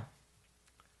 Now,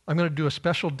 I'm going to do a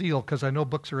special deal because I know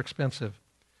books are expensive.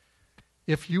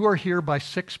 If you are here by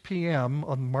 6 p.m.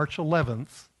 on March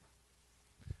 11th,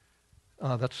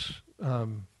 that's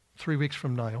 3 weeks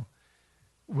from now,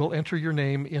 we'll enter your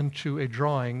name into a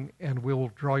drawing, and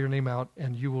we'll draw your name out,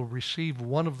 and you will receive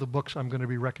one of the books I'm going to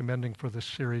be recommending for this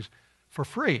series for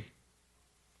free.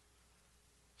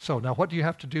 So now what do you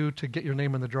have to do to get your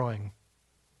name in the drawing?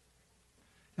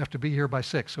 You have to be here by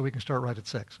 6, so we can start right at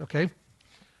 6, okay?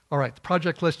 All right, the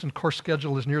project list and course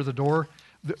schedule is near the door.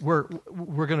 We're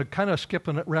going to kind of skip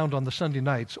around on the Sunday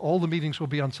nights. All the meetings will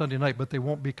be on Sunday night, but they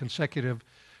won't be consecutive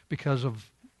because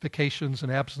of vacations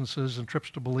and absences and trips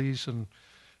to Belize and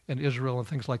Israel and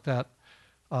things like that,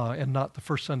 and not the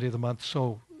first Sunday of the month.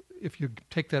 So if you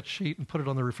take that sheet and put it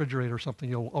on the refrigerator or something,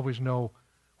 you'll always know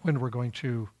when we're going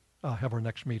to have our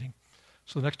next meeting.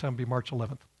 So the next time will be March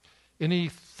 11th. Any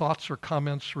thoughts or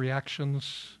comments,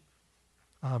 reactions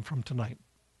from tonight?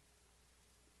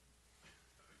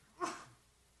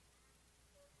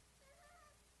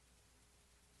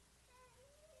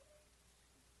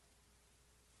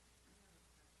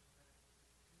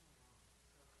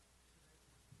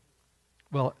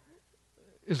 Well,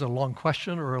 is it a long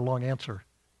question or a long answer?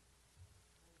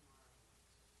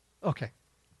 Okay.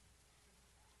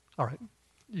 All right.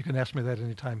 You can ask me that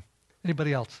anytime.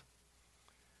 Anybody else?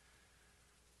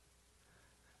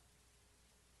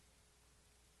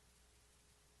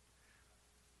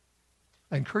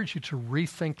 I encourage you to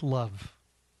rethink love.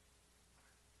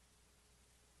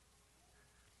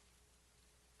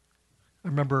 I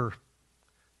remember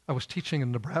I was teaching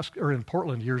in Nebraska or in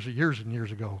Portland years and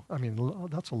years ago. I mean,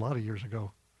 that's a lot of years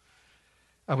ago.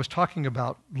 I was talking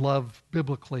about love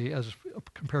biblically as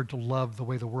compared to love the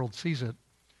way the world sees it.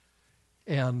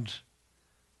 And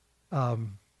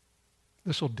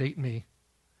this will date me.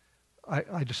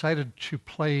 I decided to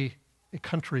play a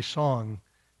country song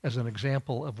as an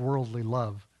example of worldly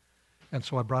love. And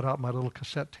so I brought out my little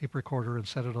cassette tape recorder and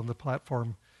set it on the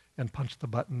platform and punched the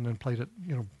button and played it,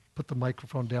 put the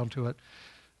microphone down to it.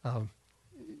 When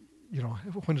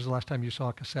was the last time you saw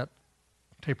a cassette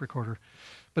tape recorder?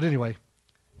 But anyway,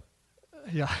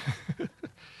 yeah.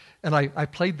 And I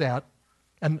played that,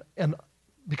 and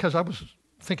because I was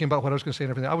thinking about what I was going to say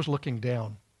and everything, I was looking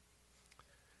down.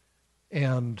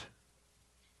 And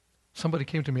somebody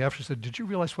came to me after and said, "Did you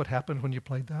realize what happened when you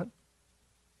played that?"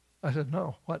 I said,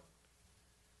 "No, what?"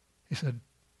 He said,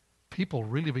 "People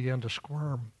really began to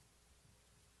squirm.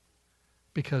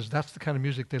 Because that's the kind of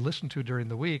music they listen to during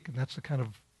the week, and that's the kind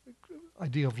of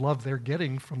idea of love they're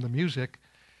getting from the music.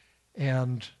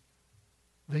 And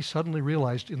they suddenly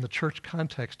realized in the church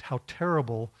context how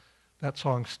terrible that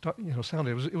song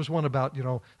sounded. It was one about,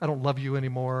 I don't love you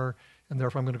anymore, and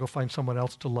therefore I'm going to go find someone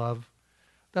else to love.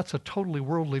 That's a totally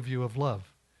worldly view of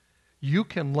love. You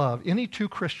can love, any two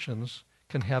Christians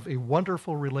can have a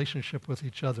wonderful relationship with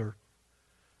each other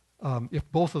if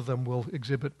both of them will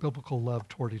exhibit biblical love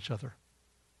toward each other.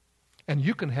 And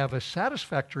you can have a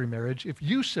satisfactory marriage if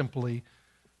you simply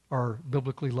are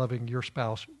biblically loving your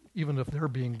spouse, even if they're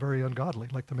being very ungodly,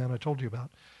 like the man I told you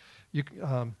about.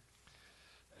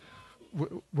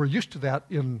 We're used to that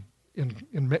in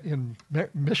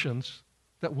missions,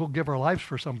 that we'll give our lives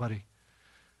for somebody.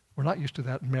 We're not used to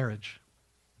that in marriage.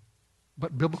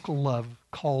 But biblical love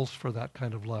calls for that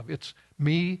kind of love. It's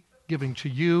me giving to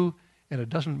you, and it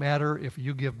doesn't matter if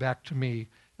you give back to me,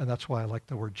 and that's why I like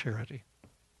the word charity.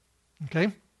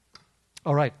 Okay?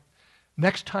 All right.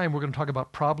 Next time we're going to talk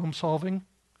about problem solving.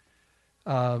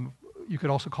 You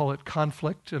could also call it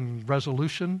conflict and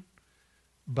resolution,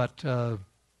 but that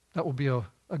will be a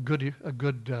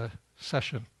good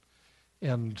session.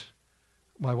 And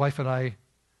my wife and I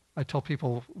tell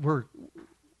people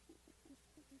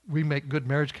we make good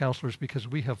marriage counselors because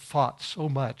we have fought so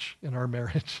much in our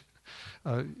marriage.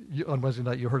 On Wednesday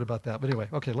night you heard about that. But anyway,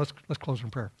 okay, let's close in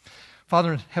prayer.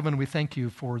 Father in heaven, we thank you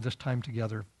for this time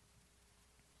together.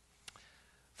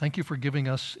 Thank you for giving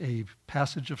us a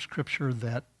passage of Scripture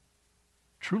that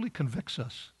truly convicts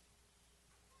us.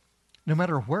 No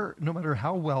matter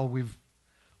how well we've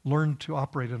learned to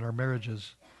operate in our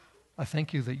marriages, I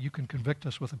thank you that you can convict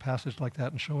us with a passage like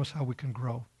that and show us how we can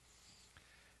grow.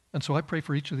 And so I pray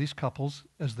for each of these couples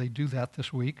as they do that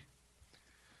this week,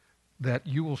 that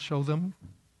you will show them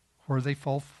where they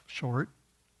fall short,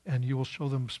 and you will show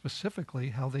them specifically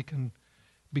how they can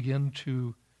begin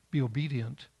to be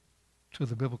obedient to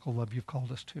the biblical love you've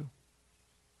called us to.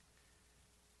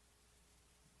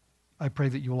 I pray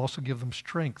that you will also give them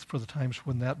strength for the times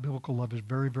when that biblical love is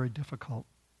very, very difficult,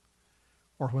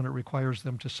 or when it requires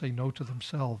them to say no to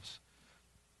themselves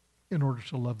in order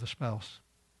to love the spouse.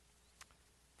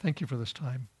 Thank you for this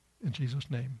time. In Jesus'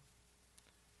 name,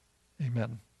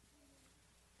 amen.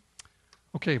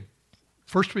 Okay,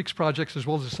 first week's projects as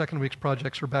well as the second week's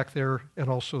projects are back there, and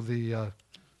also the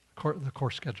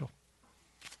course schedule.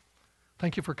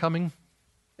 Thank you for coming,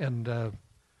 and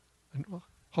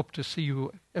hope to see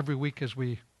you every week as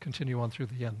we continue on through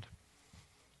the end.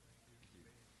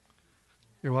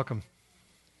 You're welcome.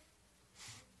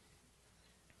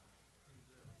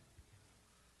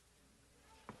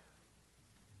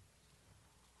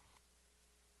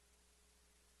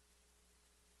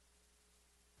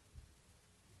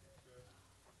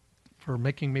 For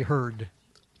making me heard.